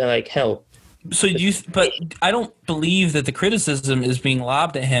to help. So but I don't believe that the criticism is being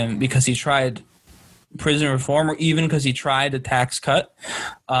lobbed at him because he tried prison reform or even because he tried a tax cut.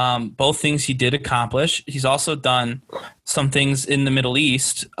 Both things he did accomplish. He's also done some things in the Middle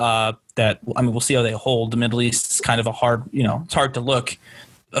East we'll see how they hold. The Middle East is kind of it's hard to look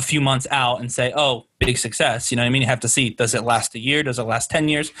a few months out and say, oh, big success. You know what I mean? You have to see, does it last a year? Does it last 10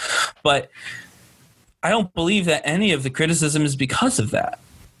 years? But I don't believe that any of the criticism is because of that.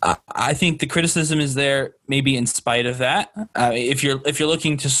 I think the criticism is there maybe in spite of that. If you're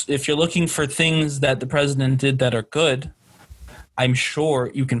looking for things that the president did that are good, I'm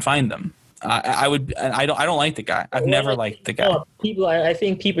sure you can find them. I don't like the guy. I've never liked the guy. I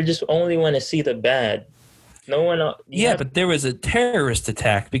think people just only want to see the bad. No one. But there was a terrorist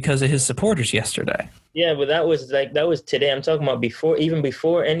attack because of his supporters yesterday. Yeah, but that was today. I'm talking about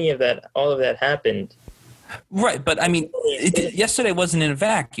before any of that, all of that happened. Right, but I mean, yesterday wasn't in a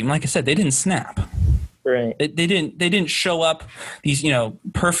vacuum. Like I said, they didn't snap. Right. They didn't show up. These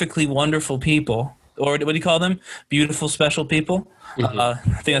perfectly wonderful people, or what do you call them? Beautiful, special people. Mm-hmm.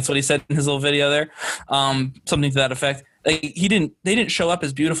 I think that's what he said in his little video there. Something to that effect. They didn't show up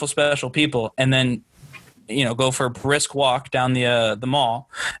as beautiful, special people, and then go for a brisk walk down the mall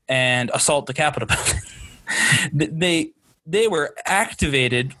and assault the Capitol building. They were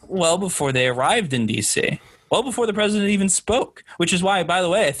activated well before they arrived in D.C., well before the president even spoke, which is why, by the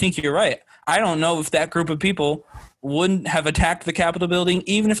way, I think you're right. I don't know if that group of people wouldn't have attacked the Capitol building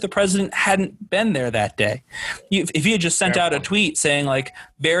even if the president hadn't been there that day. If he had just sent out a tweet saying,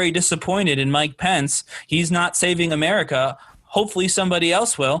 very disappointed in Mike Pence, he's not saving America, hopefully somebody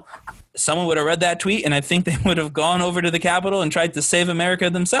else will, someone would have read that tweet, and I think they would have gone over to the Capitol and tried to save America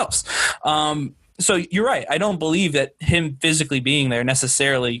themselves. So you're right. I don't believe that him physically being there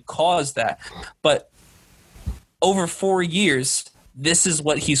necessarily caused that. But over 4 years, this is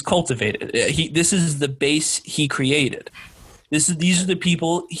what he's cultivated. This is the base he created. These are the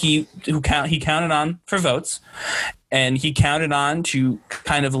people he counted on for votes, and he counted on to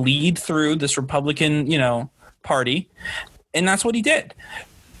kind of lead through this Republican, party, and that's what he did.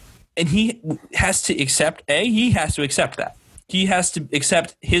 And he has to accept that. He has to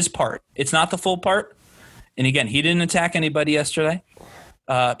accept his part. It's not the full part. And again, he didn't attack anybody yesterday,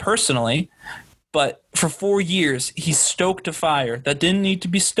 personally. But for 4 years, he stoked a fire that didn't need to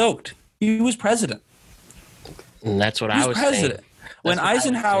be stoked. He was president. And that's what I was president. Saying. When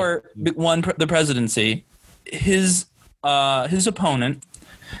Eisenhower won the presidency, his opponent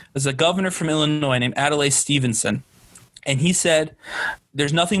was a governor from Illinois named Adlai Stevenson. And he said,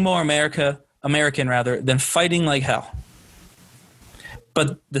 there's nothing more American than fighting like hell.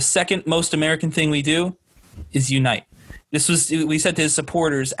 But the second most American thing we do is unite. We said to his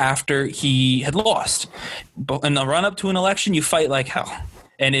supporters after he had lost. But in the run-up to an election, you fight like hell.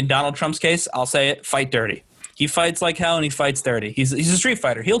 And in Donald Trump's case, I'll say it, fight dirty. He fights like hell and he fights dirty. He's a street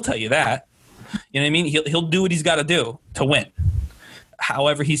fighter. He'll tell you that. You know what I mean? He'll do what he's got to do to win,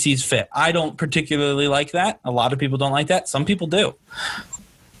 however he sees fit. I don't particularly like that. A lot of people don't like that. Some people do.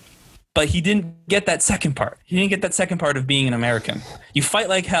 But he didn't get that second part. He didn't get that second part of being an American. You fight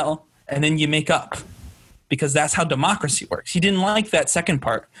like hell and then you make up, because that's how democracy works. He didn't like that second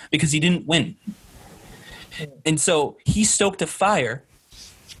part because he didn't win. And so he stoked a fire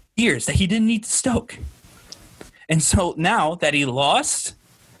years that he didn't need to stoke. And so now that he lost,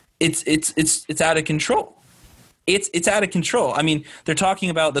 it's out of control. It's out of control. I mean, they're talking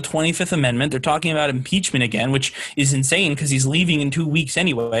about the 25th Amendment. They're talking about impeachment again, which is insane because he's leaving in 2 weeks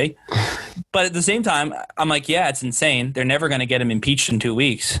anyway. But at the same time, I'm like, yeah, it's insane. They're never going to get him impeached in 2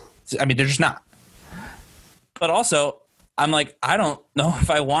 weeks. I mean, they're just not. But also, I'm like, I don't know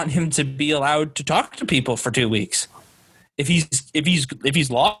if I want him to be allowed to talk to people for 2 weeks. If he's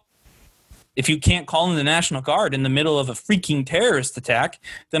lost, if you can't call in the National Guard in the middle of a freaking terrorist attack,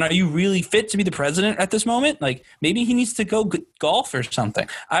 then are you really fit to be the president at this moment? Like, maybe he needs to go golf or something.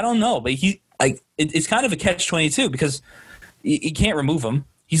 I don't know, but it's kind of a catch-22 because you can't remove him.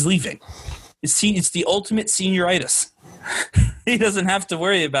 He's leaving. It's the ultimate senioritis. He doesn't have to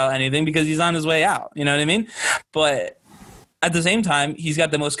worry about anything because he's on his way out. You know what I mean? But at the same time, he's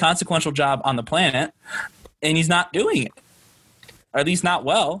got the most consequential job on the planet, and he's not doing it, or at least not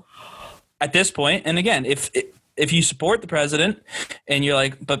well at this point. And again, if you support the president and you're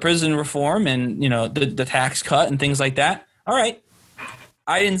like, but prison reform and the tax cut and things like that, all right.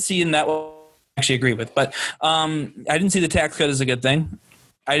 I didn't see in that what I actually agree with, but I didn't see the tax cut as a good thing.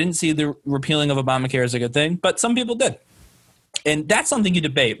 I didn't see the repealing of Obamacare as a good thing, but some people did. And that's something you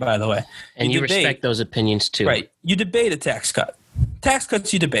debate, by the way. And you respect those opinions too. Right. You debate a tax cut. Tax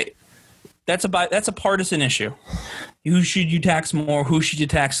cuts you debate. That's a partisan issue. Who should you tax more? Who should you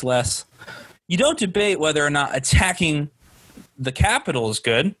tax less? You don't debate whether or not attacking the Capitol is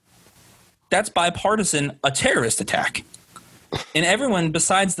good. That's bipartisan, a terrorist attack. And everyone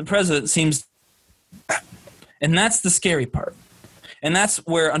besides the president seems – and that's the scary part. And that's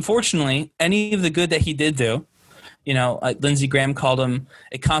where, unfortunately, any of the good that he did do, Lindsey Graham called him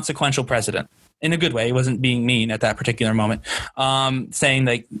a consequential president in a good way. He wasn't being mean at that particular moment, saying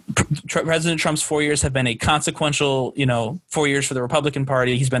that President Trump's 4 years have been a consequential, 4 years for the Republican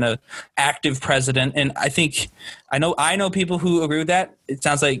Party. He's been an active president. And I know people who agree with that. It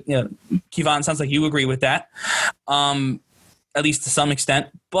sounds like, Kevon, sounds like you agree with that, at least to some extent.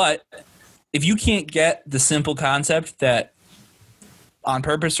 But if you can't get the simple concept that on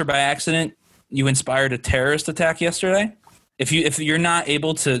purpose or by accident, you inspired a terrorist attack yesterday, if you're not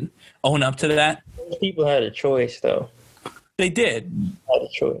able to own up to that. People had a choice, though. They did. Had a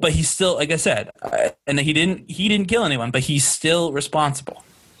choice. But he's still, like I said, and he didn't kill anyone, but he's still responsible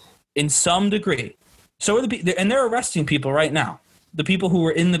in some degree. So are and they're arresting people right now. The people who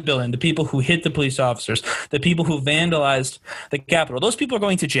were in the building, the people who hit the police officers, the people who vandalized the Capitol. Those people are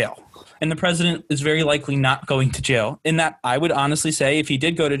going to jail. And the president is very likely not going to jail. In that, I would honestly say if he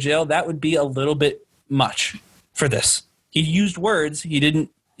did go to jail, that would be a little bit much for this. He used words. He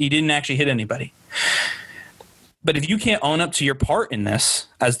didn't actually hit anybody. But if you can't own up to your part in this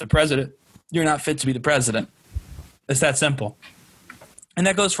as the president, you're not fit to be the president. It's that simple. And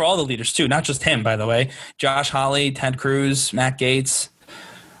that goes for all the leaders too, not just him, by the way. Josh Hawley, Ted Cruz, Matt Gaetz,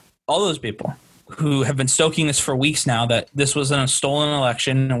 all those people who have been stoking this for weeks now that this was a stolen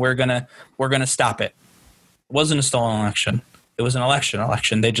election and we're gonna stop it. It wasn't a stolen election. It was an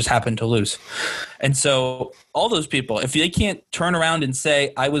election. They just happened to lose. And so all those people, if they can't turn around and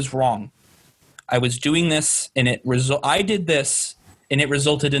say, I was wrong, I was doing this and I did this and it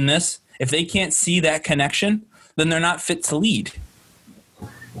resulted in this. If they can't see that connection, then they're not fit to lead.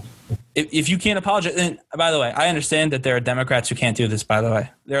 if you can't apologize, and by the way, I understand that there are Democrats who can't do this, by the way.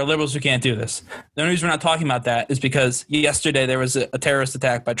 There are liberals who can't do this. The only reason we're not talking about that is because yesterday there was a terrorist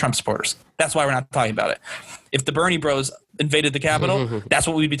attack by Trump supporters. That's why we're not talking about it. If the Bernie bros invaded the Capitol, that's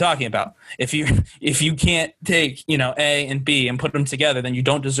what we'd be talking about. If you can't take, A and B and put them together, then you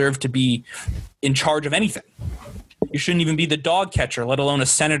don't deserve to be in charge of anything. You shouldn't even be the dog catcher, let alone a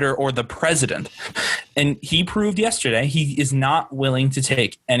senator or the president. And he proved yesterday he is not willing to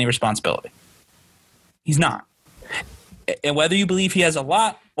take any responsibility. He's not. And whether you believe he has a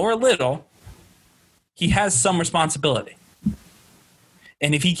lot or a little, he has some responsibility.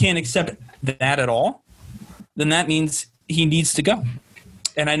 And if he can't accept that at all, then that means he needs to go.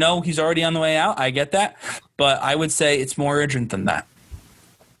 And I know he's already on the way out. I get that. But I would say it's more urgent than that.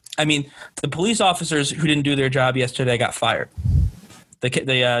 I mean, the police officers who didn't do their job yesterday got fired.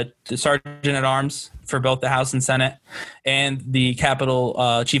 The sergeant at arms for both the House and Senate and the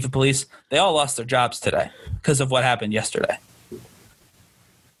Capitol chief of police, they all lost their jobs today because of what happened yesterday.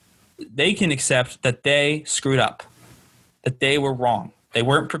 They can accept that they screwed up, that they were wrong. They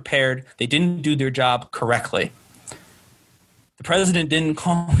weren't prepared. They didn't do their job correctly. The president didn't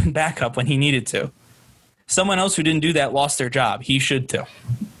call in backup when he needed to. Someone else who didn't do that lost their job. He should too.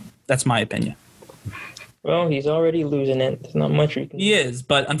 That's my opinion. Well, he's already losing it. There's not much we can do. He is,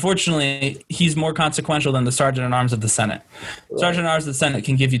 but unfortunately, he's more consequential than the Sergeant at Arms of the Senate. Right. Sergeant at Arms of the Senate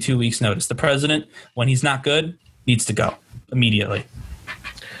can give you 2 weeks' notice. The president, when he's not good, needs to go immediately.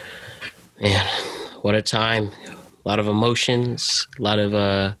 Man, what a time. A lot of emotions, a lot of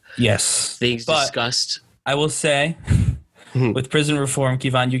things discussed. I will say, with prison reform,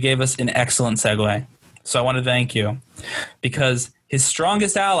 Kevon, you gave us an excellent segue. So I want to thank you because his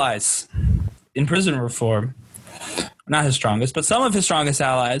strongest allies in prison reform, not his strongest, but some of his strongest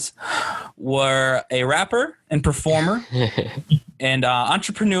allies were a rapper and performer and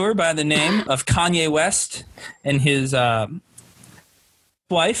entrepreneur by the name of Kanye West and his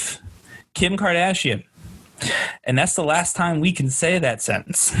wife, Kim Kardashian. And that's the last time we can say that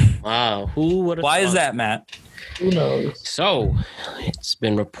sentence. Wow. Who would have Why thought? is that, Matt? Who knows? So, it's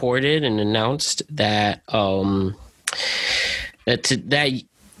been reported and announced that that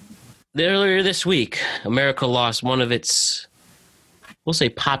earlier this week, America lost one of its, we'll say,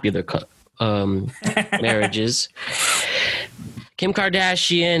 popular marriages. Kim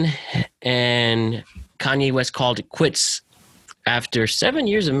Kardashian and Kanye West called it quits after 7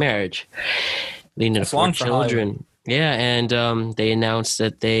 years of marriage, leading to 4 children. Yeah, and they announced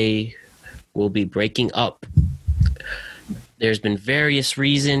that they will be breaking up. There's been various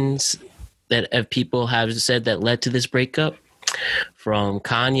reasons that people have said that led to this breakup. From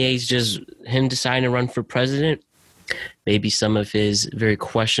Kanye's just him deciding to run for president, maybe some of his very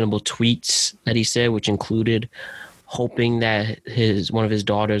questionable tweets that he said, which included hoping that one of his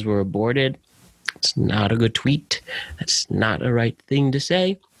daughters were aborted. It's not a good tweet. That's not a right thing to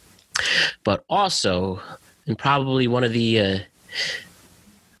say. But also, and probably one of the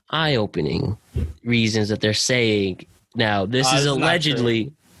eye-opening reasons that they're saying now, this is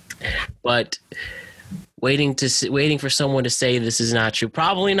allegedly, but waiting for someone to say this is not true.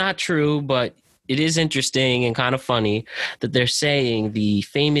 Probably not true, but it is interesting and kind of funny that they're saying the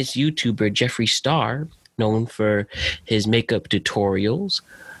famous YouTuber Jeffree Star, known for his makeup tutorials,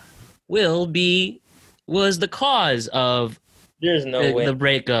 was the cause of There's no way. The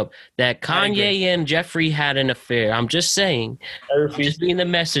breakup, that Kanye and Jeffree had an affair. I'm just saying. I'm just being the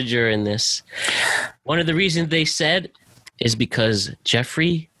messenger in this. One of the reasons they said is because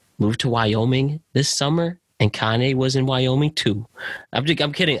Jeffree moved to Wyoming this summer and Kanye was in Wyoming too. I'm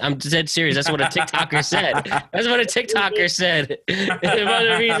kidding. I'm dead serious. That's what a TikToker said. That's what a TikToker said. One of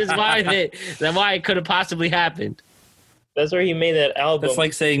the reasons why it could have possibly happened. That's where he made that album. That's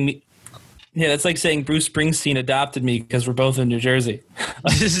like saying that's like saying Bruce Springsteen adopted me because we're both in New Jersey.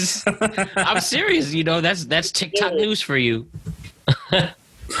 I'm serious. That's TikTok news for you.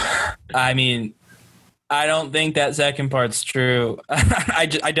 I mean, I don't think that second part's true. I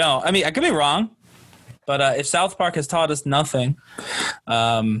don't. I mean, I could be wrong, but if South Park has taught us nothing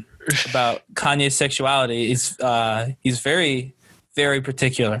about Kanye's sexuality, he's very, very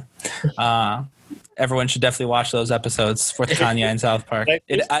particular. Everyone should definitely watch those episodes for Kanye and South Park.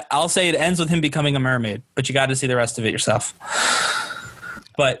 I'll say it ends with him becoming a mermaid, but you got to see the rest of it yourself.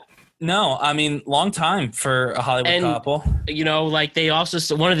 But no, I mean, long time for a Hollywood couple. They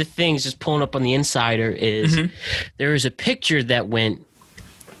also, one of the things just pulling up on the Insider is there is a picture that went,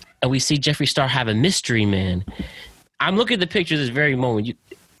 and we see Jeffree Star have a mystery man. I'm looking at the picture this very moment.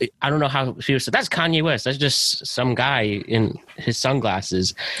 I don't know how people said that's Kanye West. That's just some guy in his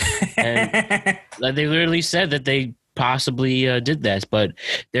sunglasses. And they literally said that they possibly did this, but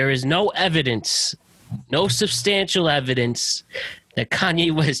there is no evidence, no substantial evidence that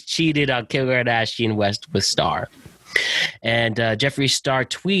Kanye West cheated on Kim Kardashian West with Star. And Jeffree Star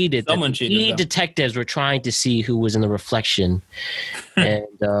tweeted Someone that cheated, though. detectives were trying to see who was in the reflection. And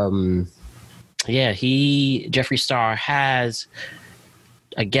Jeffree Star has,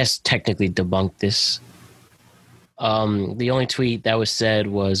 I guess, technically debunked this. The only tweet that was said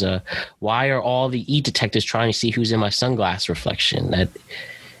was, why are all the detectives trying to see who's in my sunglass reflection? That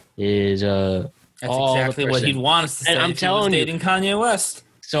is That's exactly what he'd want us to say. And I'm if he was telling you, dating Kanye West.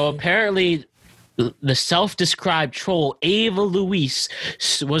 So apparently the self-described troll Ava Louise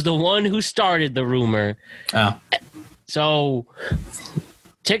was the one who started the rumor. Oh. So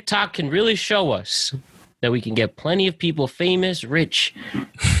TikTok can really show us that we can get plenty of people famous, rich,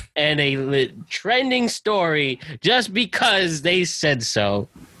 and a trending story just because they said so.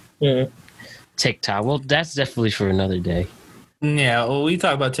 Mm. TikTok. Well, that's definitely for another day. Yeah, well, we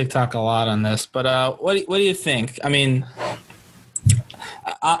talk about TikTok a lot on this, but what do you think? I mean,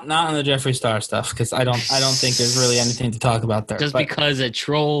 not on the Jeffree Star stuff, because I don't think there's really anything to talk about there. Just because a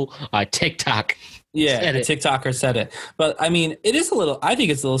troll TikTok. Yeah, the TikToker said it. But I mean, it is I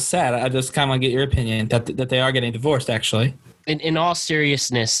think it's a little sad. I just kind of want to get your opinion that they are getting divorced, actually. In all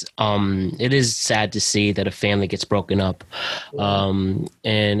seriousness, it is sad to see that a family gets broken up. And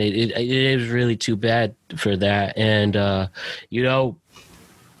it is really too bad for that. And, I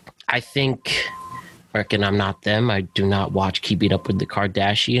reckon I'm not them. I do not watch Keeping Up with the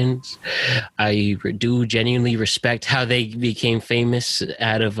Kardashians. I do genuinely respect how they became famous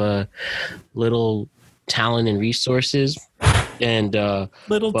out of a little talent and resources. And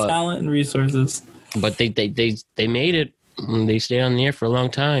talent and resources. But they made it. They stayed on the air for a long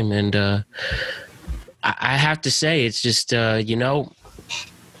time, and I have to say, it's just it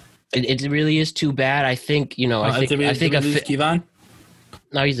really is too bad. I think I think Kevon?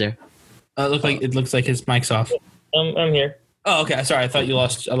 No, he's there. It looks like his mic's off. I'm here. Oh, okay. Sorry, I thought you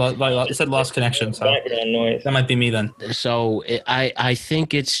lost. It said lost connection. So Background noise. That might be me then. So I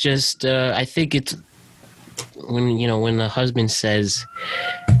think it's just I think it's when the husband says,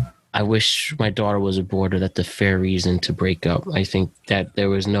 I wish my daughter was aborted, that's a fair reason to break up. I think that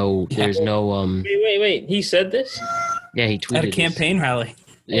there's no Wait. He said this? Yeah, he tweeted at a campaign rally.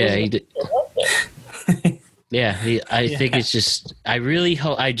 Yeah, he did. Yeah, I think it's just I really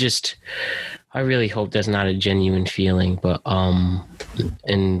hope that's not a genuine feeling, but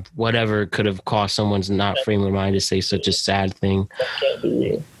and whatever could have caused someone's not frame of mind to say such a sad thing.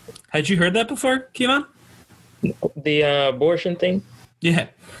 Had you heard that before, Kevon? The abortion thing? Yeah.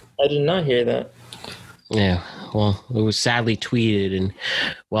 I did not hear that. Yeah, well, it was sadly tweeted, and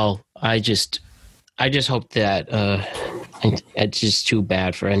I just hope that it's just too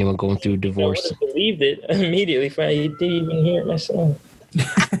bad for anyone going through divorce. I would have believed it immediately if I didn't even hear it myself.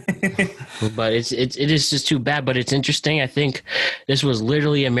 But it is just too bad. But it's interesting. I think this was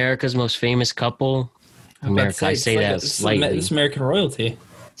literally America's most famous couple. America, I say that slightly. It's American royalty.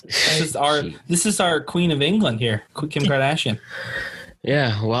 This is our Queen of England here, Kim Kardashian.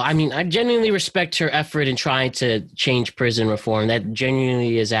 Yeah, well, I mean, I genuinely respect her effort in trying to change prison reform. That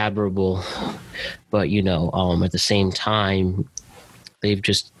genuinely is admirable. But, at the same time, there's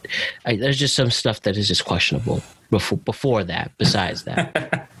just some stuff that is just questionable before that, besides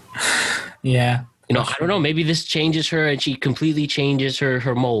that. Yeah. I don't know, maybe this changes her and she completely changes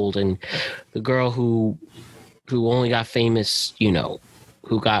her mold. And the girl who only got famous,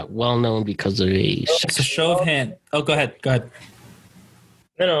 who got well-known because of a... It's a show of hand. Oh, go ahead.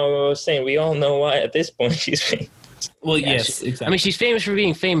 No, I was saying we all know why at this point she's famous. Well, yeah, yes, exactly. I mean, she's famous for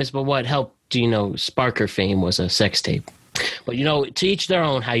being famous, but what helped, spark her fame was a sex tape. But, to each their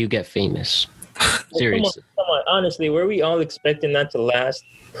own how you get famous. Seriously. Come on. Honestly, were we all expecting that to last?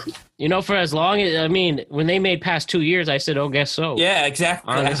 For as long as, when they made past 2 years, I said, oh, guess so. Yeah,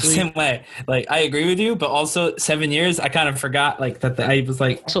 exactly. Honestly. Same way. Like, I agree with you, but also 7 years, I kind of forgot, that I was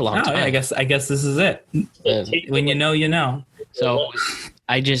like, it's a long time. Yeah, I guess this is it. When you know, you know. So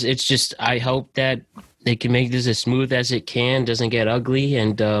I hope that they can make this as smooth as it can, doesn't get ugly,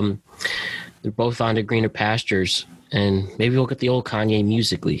 and they're both on to greener pastures. And maybe we'll get the old Kanye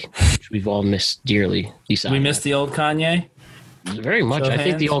musically, which we've all missed dearly. We missed the old Kanye? Very much. I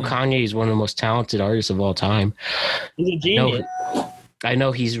think the old Kanye is one of the most talented artists of all time. He's a genius. I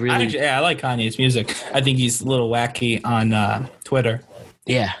know he's really... I like Kanye's music. I think he's a little wacky on Twitter.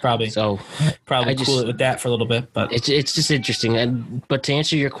 Yeah, probably. So probably cool it with that for a little bit, but it's just interesting. But to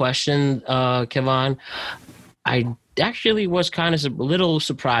answer your question, Kevon, I actually was kind of a little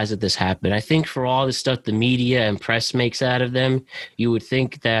surprised that this happened. I think for all the stuff the media and press makes out of them, you would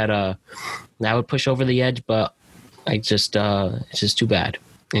think that that would push over the edge. But it's just too bad.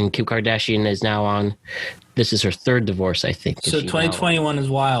 And Kim Kardashian is now on. This is her third divorce, I think. So 2021 is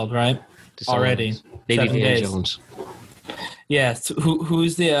wild, right? Already. Baby 7 Van days. Jones. Yeah. So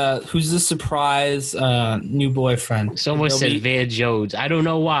who's the surprise new boyfriend? Someone said Van Jones. I don't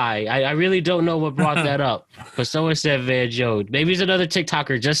know why. I really don't know what brought that up. But someone said Van Jones. Maybe it's another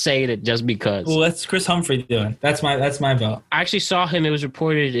TikToker just saying it just because. Well, that's Chris Humphrey doing. That's my vote. I actually saw him. It was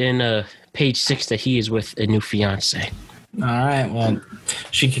reported in Page 6 that he is with a new fiance. All right. Well,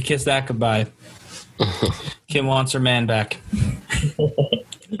 she could kiss that goodbye. Kim wants her man back.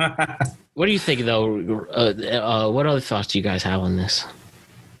 What do you think, though? What other thoughts do you guys have on this?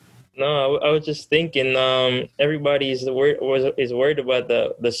 No, I was just thinking. Everybody is worried about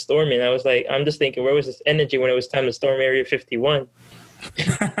the storming. I'm just thinking, where was this energy when it was time to storm Area 51?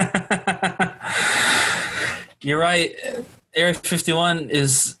 You're right. Area 51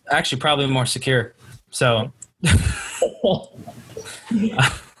 is actually probably more secure. So,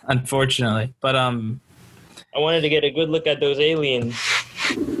 unfortunately, but I wanted to get a good look at those aliens.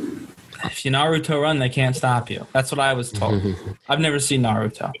 if you Naruto run, they can't stop you. That's what I was told. I've never seen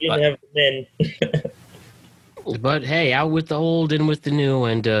Naruto. We didn't have men. But hey, out with the old and with the new,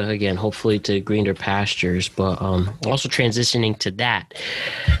 and again, hopefully to greener pastures. But also transitioning to that,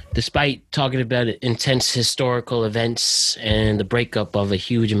 despite talking about intense historical events and the breakup of a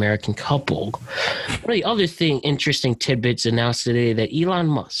huge American couple, one of the other interesting tidbits announced today that Elon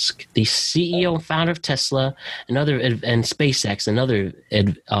Musk, the CEO and founder of Tesla and SpaceX and other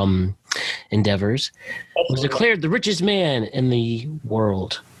endeavors, was declared the richest man in the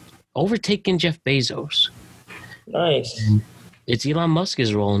world, overtaking Jeff Bezos. Nice. It's Elon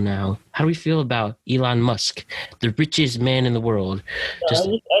Musk's role now. How do we feel about Elon Musk, the richest man in the world?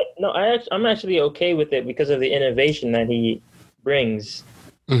 I'm actually okay with it because of the innovation that he brings.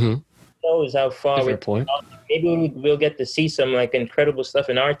 Mm-hmm. Knows how far maybe we'll get to see some like incredible stuff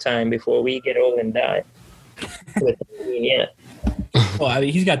in our time before we get old and die. Yeah. Well, I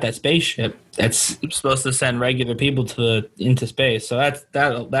mean, he's got that spaceship that's supposed to send regular people into space. So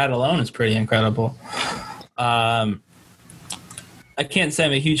that alone is pretty incredible. I can't say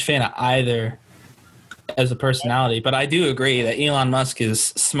I'm a huge fan of either as a personality, but I do agree that Elon Musk is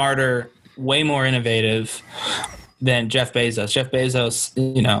smarter, way more innovative than Jeff Bezos. Jeff Bezos,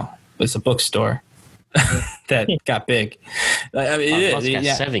 was a bookstore that got big. I mean, Musk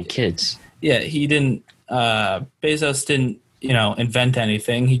has 7 kids. Yeah, he didn't. Bezos didn't, invent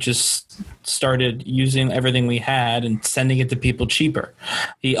anything. He just started using everything we had and sending it to people cheaper.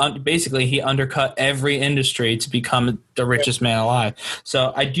 He undercut every industry to become the richest man alive.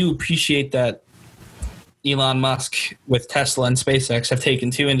 So I do appreciate that Elon Musk with Tesla and SpaceX have taken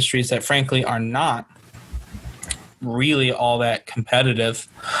 2 industries that frankly are not really all that competitive.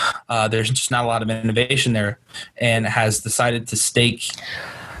 There's just not a lot of innovation there, and has decided to stake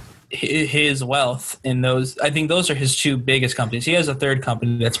his wealth in those. I think those are his 2 biggest companies. He has a third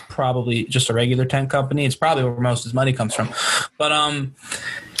company that's probably just a regular tech company. It's probably where most of his money comes from. But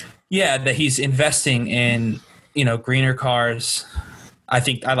that he's investing in greener cars. I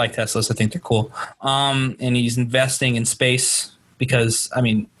like Teslas. I think they're cool. And he's investing in space because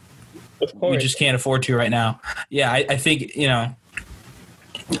we just can't afford to right now. Yeah, I think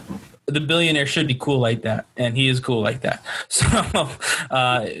the billionaire should be cool like that, and he is cool like that. So,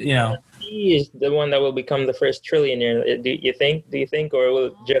 he is the one that will become the first trillionaire. Do you think, or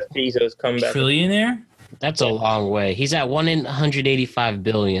will Jeff Bezos come back? Trillionaire? That's a long way. He's at 185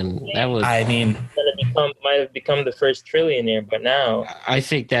 billion. That was. Might have become the first trillionaire, but now I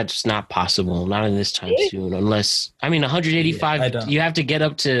think that's not possible. Not in this time soon, unless 185. You have to get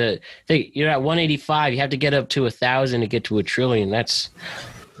up to. You're at 185. You have to get up to 1,000 to get to a trillion. That's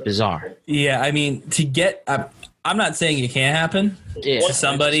bizarre. Yeah, to get up, I'm not saying it can't happen to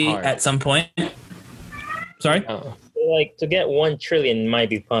somebody at some point. Sorry? Like, to get 1 trillion might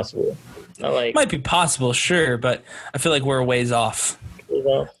be possible. Might be possible, sure, but I feel like we're a ways off.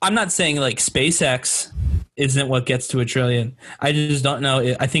 I'm not saying like SpaceX isn't what gets to 1 trillion. I just don't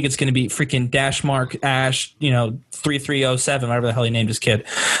know. I think it's going to be freaking Ash 3307, whatever the hell he named his kid.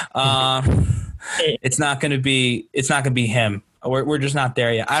 It's not going to be him. We're just not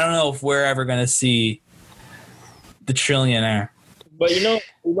there yet. I don't know if we're ever going to see the trillionaire. But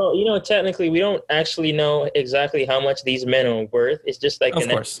technically, we don't actually know exactly how much these men are worth. It's just like of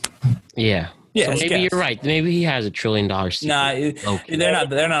course. Yeah. So maybe you're right. Maybe he has $1 trillion. Nah,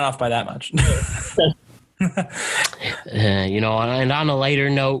 they're not off by that much. And on a lighter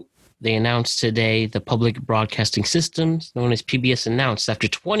note, they announced today the public broadcasting systems known as PBS announced after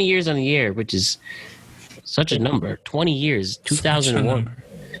 20 years on the air, which is such a number. 20 years, 2001.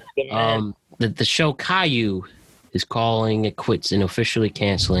 The show Caillou is calling it quits and officially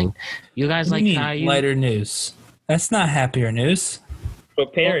canceling. You guys What like do you mean, Caillou? lighter news? That's not happier news. For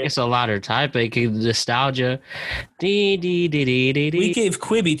parents, It's a lighter topic. Nostalgia. Dee, dee, dee, dee, dee, We dee. gave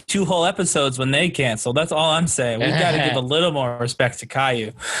Quibi 2 whole episodes when they canceled. That's all I'm saying. We got to give a little more respect to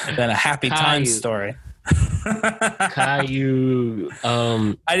Caillou than a Happy Caillou. Times story. Caillou.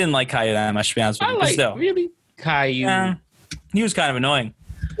 I didn't like Caillou that much, to be honest with I you. But like still, really Caillou. yeah, he was kind of annoying.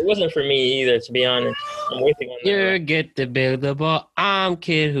 it wasn't for me either, to be honest. I'm with you on that. You get to build the ball. I'm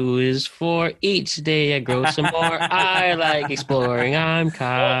kid who is 4. Each day I grow some more. I like exploring. I'm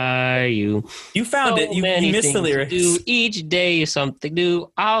Caillou. You found So it. You many missed the things to lyrics. do. Each day is something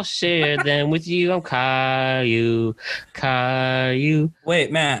new. I'll share them with you. I'm Caillou. Caillou.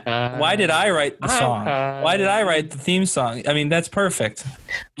 Wait, Matt, why did I write the I'm song? Why did I write the theme song? I mean, that's perfect.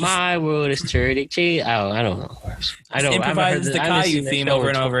 My world is turning. I don't know. I don't. Improvise the Caillou theme over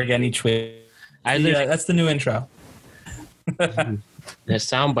and over again each week. Yeah, that's the new intro. There's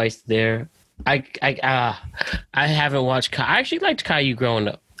sound bites there. I haven't watched. I actually liked Caillou growing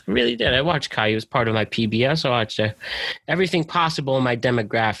up. I really did. I watched Caillou as part of my PBS. I watched everything possible in my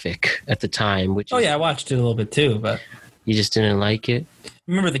demographic at the time. Which Oh yeah, I watched it a little bit too, but you just didn't like it.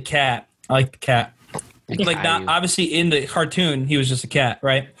 remember the cat. I like the cat. Like not Caillou. obviously in the cartoon he was just a cat,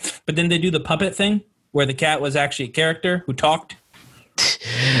 right? But then they do the puppet thing where the cat was actually a character who talked.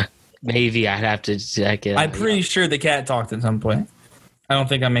 Maybe I'd have to check it. I'm out. pretty sure the cat talked at some point. I don't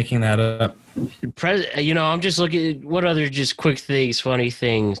think I'm making that up. I'm just looking at what other just quick things, funny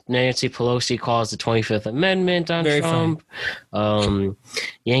things. Nancy Pelosi calls the 25th Amendment on Very Trump.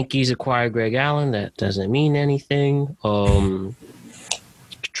 Yankees acquire Greg Allen. That doesn't mean anything.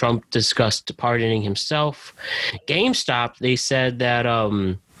 Trump discussed pardoning himself. GameStop, they said that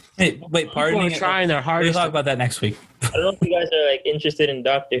Hey, wait, people pardon are me. trying their We'll hardest. talk about that next week. I don't know if you guys are like interested in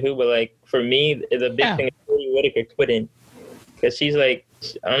Doctor Who, but like for me, the big Yeah. thing is Jodie Whittaker quitting because she's like,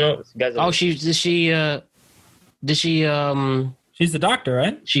 I don't know, guys. Oh, did she She's the doctor,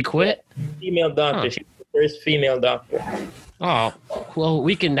 right? she quit? female doctor. Huh. She's the first female doctor. Oh, well,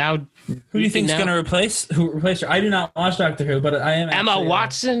 we can now. Who do you think's going to replace her? I do not watch Doctor Who, but I am Emma actually,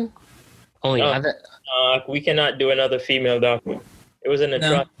 Watson? Only Oh. other. We cannot do another female doctor. It was an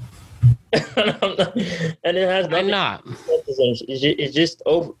atrocity. And it has Why nothing. not? It's just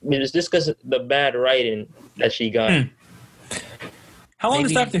over. It's just because the bad writing that she got. How long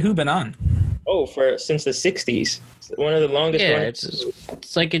has Maybe- Doctor Who been on? Oh, since the '60s, one of the longest. Yeah, runs.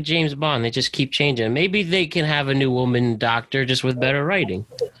 it's like a James Bond. They just keep changing. Maybe they can have a new woman doctor just with better writing.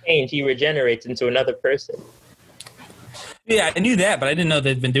 Change. He regenerates into another person. Yeah, I knew that, but I didn't know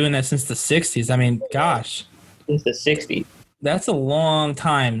they'd been doing that since the 60s. I mean, gosh, Since the '60s. that's a long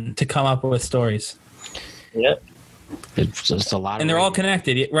time to come up with stories. Yep. It's just a lot. And they're all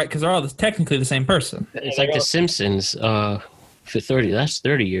connected, right? Because they're all technically the same person. It's like The Simpsons. For 30. That's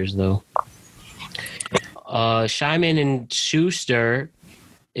 30 years though. Simon and Schuster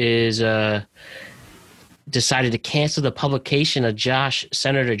is decided to cancel the publication of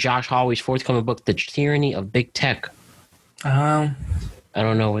Senator Josh Hawley's forthcoming book, The Tyranny of Big Tech. I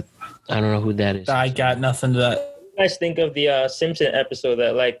don't know who that is. I got nothing to that. You guys think of the Simpson episode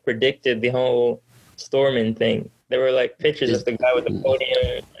that like predicted the whole Stormin thing? There were like pictures of the guy with the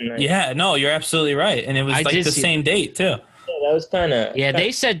podium. And, like, Yeah, no, you're absolutely right. And it was I like did the see- same date, too. that was kind of. Yeah,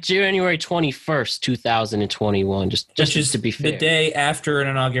 they said January 21st, 2021. Which is to be fair. the day after an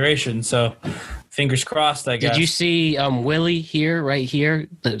inauguration. So fingers crossed, I guess. Did you see Willie here, right here?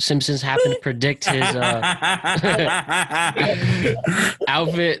 The Simpsons happened to predict his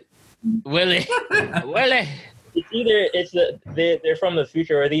outfit. Willie. It's either they're from the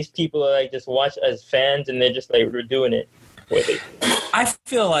future, or these people are like just watch as fans and they're just like doing it with it. I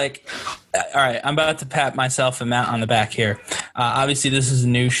feel like, all right, I'm about to pat myself and Matt on the back here. Obviously, this is a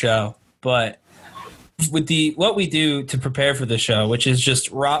new show, but with what we do to prepare for the show, which is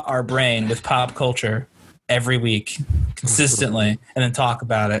just rot our brain with pop culture every week consistently and then talk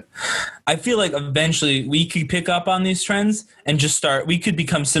about it, I feel like eventually we could pick up on these trends and just we could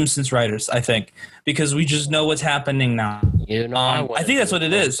become Simpsons writers, I think, because we just know what's happening now. You know, I think that's what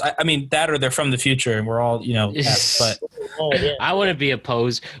it is. I mean, that or they're from the future and we're all, but Oh, yeah. I wouldn't be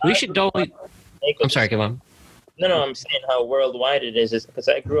opposed. We should totally. I'm sorry, come on. No, I'm saying how worldwide it is because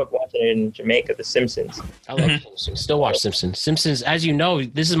I grew up watching it in Jamaica, The Simpsons. I love Simpsons. Still watch Simpsons. Simpsons, as you know,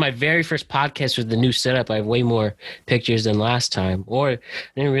 this is my very first podcast with the new setup. I have way more pictures than last time. Or I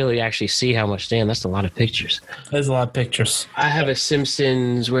didn't really actually see how much. Damn, that's a lot of pictures. there's a lot of pictures. I have a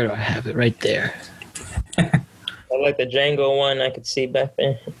Simpsons. Where do I have it? Right there. I like the Django one I could see back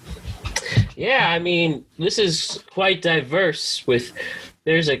there. Yeah, I mean, this is quite diverse with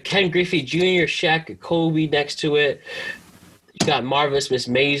There's a Ken Griffey Jr., Shaq, Kobe next to it. You got Marvelous Miss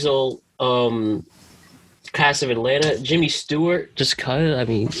Maisel, cast of Atlanta, Jimmy Stewart. Just cause, I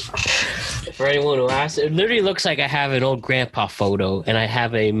mean, for anyone who asks, it literally looks like I have an old grandpa photo, and I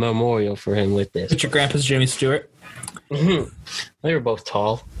have a memorial for him with this. But your grandpa's Jimmy Stewart. They were both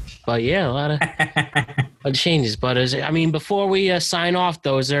tall, but yeah, a lot of changes. But before we sign off,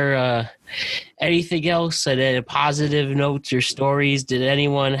 though, is there anything else? Any positive notes or stories? Did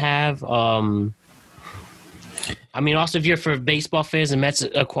anyone have? Also, if you're for baseball fans, the Mets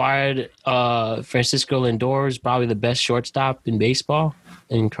acquired Francisco Lindor, probably the best shortstop in baseball,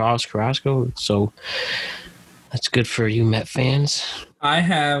 and Carlos Carrasco. So that's good for you Met fans.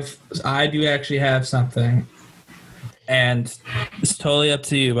 I do actually have something. And it's totally up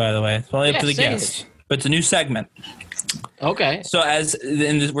to you, by the way. It's totally up to the guest. But it's a new segment. Okay. So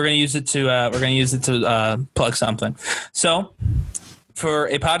we're going to use it to plug something. So for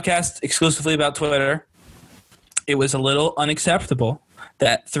a podcast exclusively about Twitter, it was a little unacceptable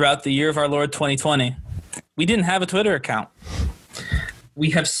that throughout the year of our Lord 2020, we didn't have a Twitter account. We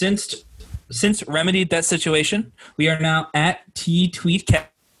have since remedied that situation. We are now at @TTweetCast.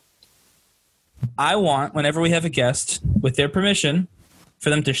 I want, whenever we have a guest, with their permission,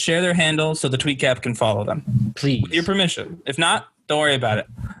 for them to share their handle so the TweetCap can follow them. Please. With your permission. If not, don't worry about it.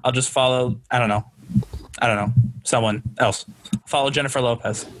 I'll just follow, I don't know, someone else. Follow Jennifer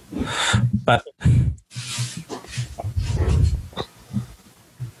Lopez. But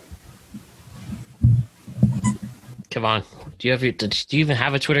Kevon, do you even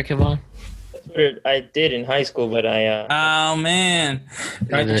have a Twitter, Kevon? I did in high school, but oh man,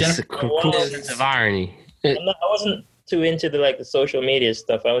 It's a cool sense of irony. I wasn't too into the social media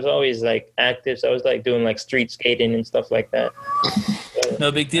stuff. I was always active, so I was doing street skating and stuff like that. So,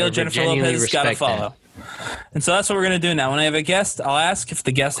 no big deal. Jennifer Lopez got to follow. And so that's what we're going to do now. When I have a guest, I'll ask if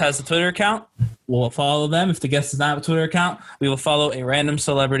the guest has a Twitter account. We'll follow them. If the guest does not have a Twitter account, we will follow a random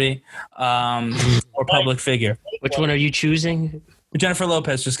celebrity or public figure. Which one are you choosing? Jennifer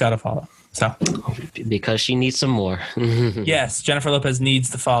Lopez just got to follow. So, because she needs some more. Yes, Jennifer Lopez needs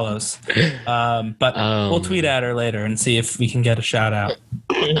the follows. But we'll tweet at her later and see if we can get a shout out.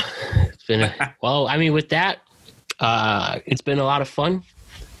 With that, it's been a lot of fun.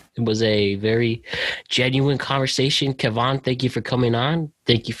 It was a very genuine conversation. Kevon, thank you for coming on.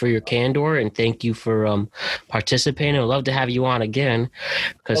 Thank you for your candor, and thank you for participating. I'd love to have you on again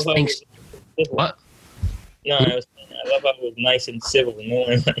because thanks. What? No, I love how it was nice and civil. No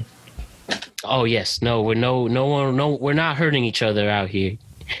one. Oh yes, no, we're we're not hurting each other out here.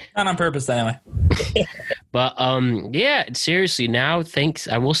 Not on purpose, anyway. But seriously, now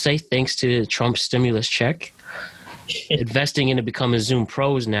I will say thanks to Trump's stimulus check, investing in to become a Zoom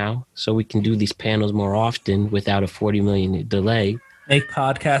pros now, so we can do these panels more often without a 40 million delay. Make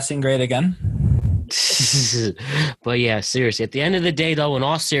podcasting great again. But yeah, seriously, at the end of the day, though, in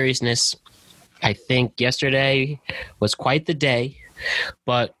all seriousness, I think yesterday was quite the day.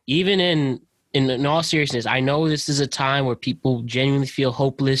 But even in all seriousness, I know this is a time where people genuinely feel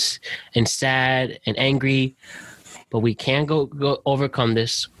hopeless and sad and angry, but we can go overcome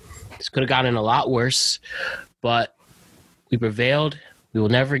this. This could have gotten a lot worse, but we prevailed. We will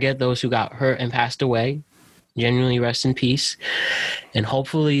never forget those who got hurt and passed away. Genuinely rest in peace. And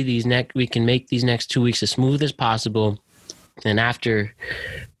hopefully we can make these next 2 weeks as smooth as possible. And after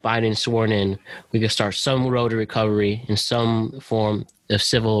Biden's sworn in, we can start some road to recovery in some form of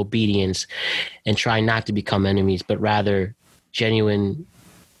civil obedience and try not to become enemies, but rather genuine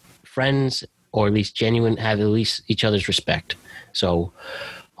friends, or at least have at least each other's respect. So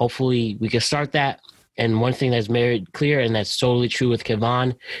hopefully we can start that. And one thing that's made clear, and that's totally true with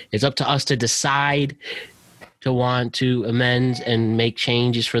Kevon, it's up to us to decide to want to amend and make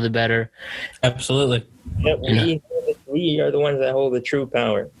changes for the better. Absolutely. Yep, we are the ones that hold the true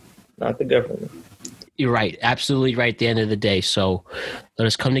power, not the government. You're right. Absolutely right at the end of the day. So let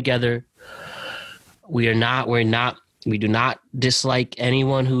us come together. We do not dislike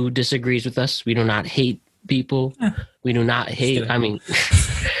anyone who disagrees with us. We do not hate people. We do not hate,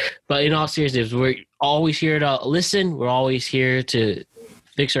 but in all seriousness, we're always here to listen. We're always here to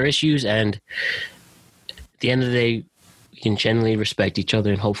fix our issues. And at the end of the day, we can genuinely respect each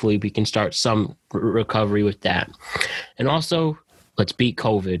other, and hopefully we can start some recovery with that. And also, let's beat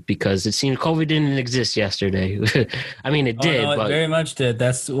COVID, because it seems COVID didn't exist yesterday. It did. No, it but very much did.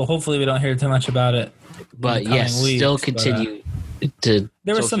 Hopefully we don't hear too much about it. But yes, weeks, still continue to.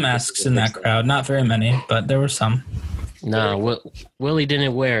 There were some masks in that crowd. Not very many, but there were some. No, Willie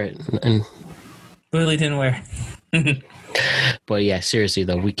didn't wear it. And Willie didn't wear it. But yeah, seriously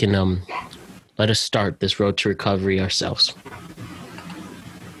though, we can let us start this road to recovery ourselves.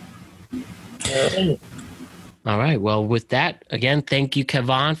 All right. Well, with that, again, thank you,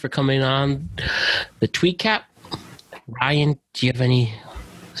 Kevon, for coming on the Tweet Cap. Ryan, do you have any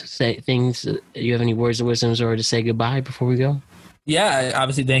things? Do you have any words of wisdom or to say goodbye before we go? Yeah,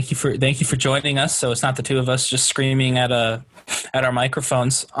 obviously, thank you for joining us. So it's not the two of us just screaming at our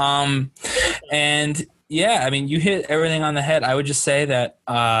microphones. And yeah, I mean, you hit everything on the head. I would just say that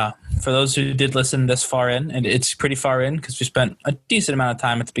for those who did listen this far in, and it's pretty far in because we spent a decent amount of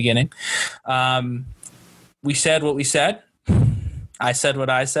time at the beginning. We said what we said. I said what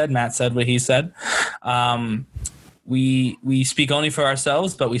I said. Matt said what he said. We speak only for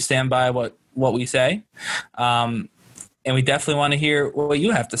ourselves, but we stand by what we say. And we definitely want to hear what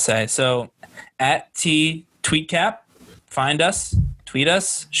you have to say. So at @TweetCap, find us, tweet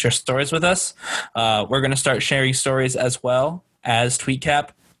us, share stories with us. We're going to start sharing stories as well as TweetCap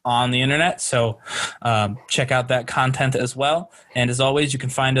on the internet. So check out that content as well. And as always, you can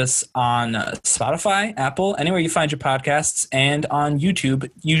find us on Spotify, Apple, anywhere you find your podcasts, and on YouTube,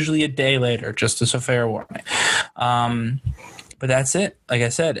 usually a day later, just as a fair warning. But that's it. Like I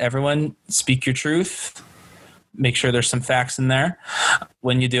said, everyone speak your truth. Make sure there's some facts in there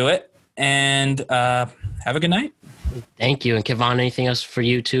when you do it. And have a good night. Thank you. And Kevon, anything else for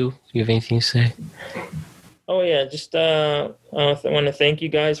you too? You have anything to say? Oh, yeah. Just I want to thank you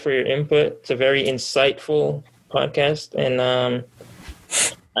guys for your input. It's a very insightful podcast. And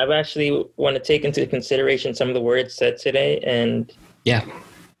I've actually want to take into consideration some of the words said today. And yeah,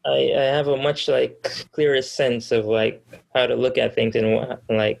 I have a much clearer sense of how to look at things and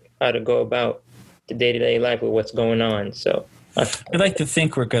how to go about the day-to-day life with what's going on. So we like to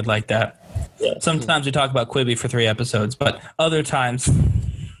think we're good like that. Yeah. Sometimes we talk about Quibi for 3 episodes, but other times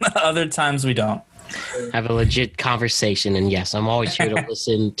we don't. Have a legit conversation. And yes, I'm always here to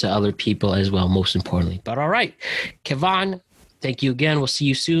listen to other people as well, most importantly. But all right, Kevon, thank you again. We'll see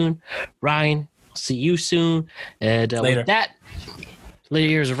you soon. Ryan, see you soon. And with that,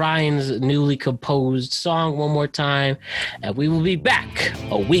 here's Ryan's newly composed song one more time. And we will be back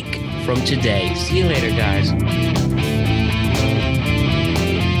a week from today. See you later, guys.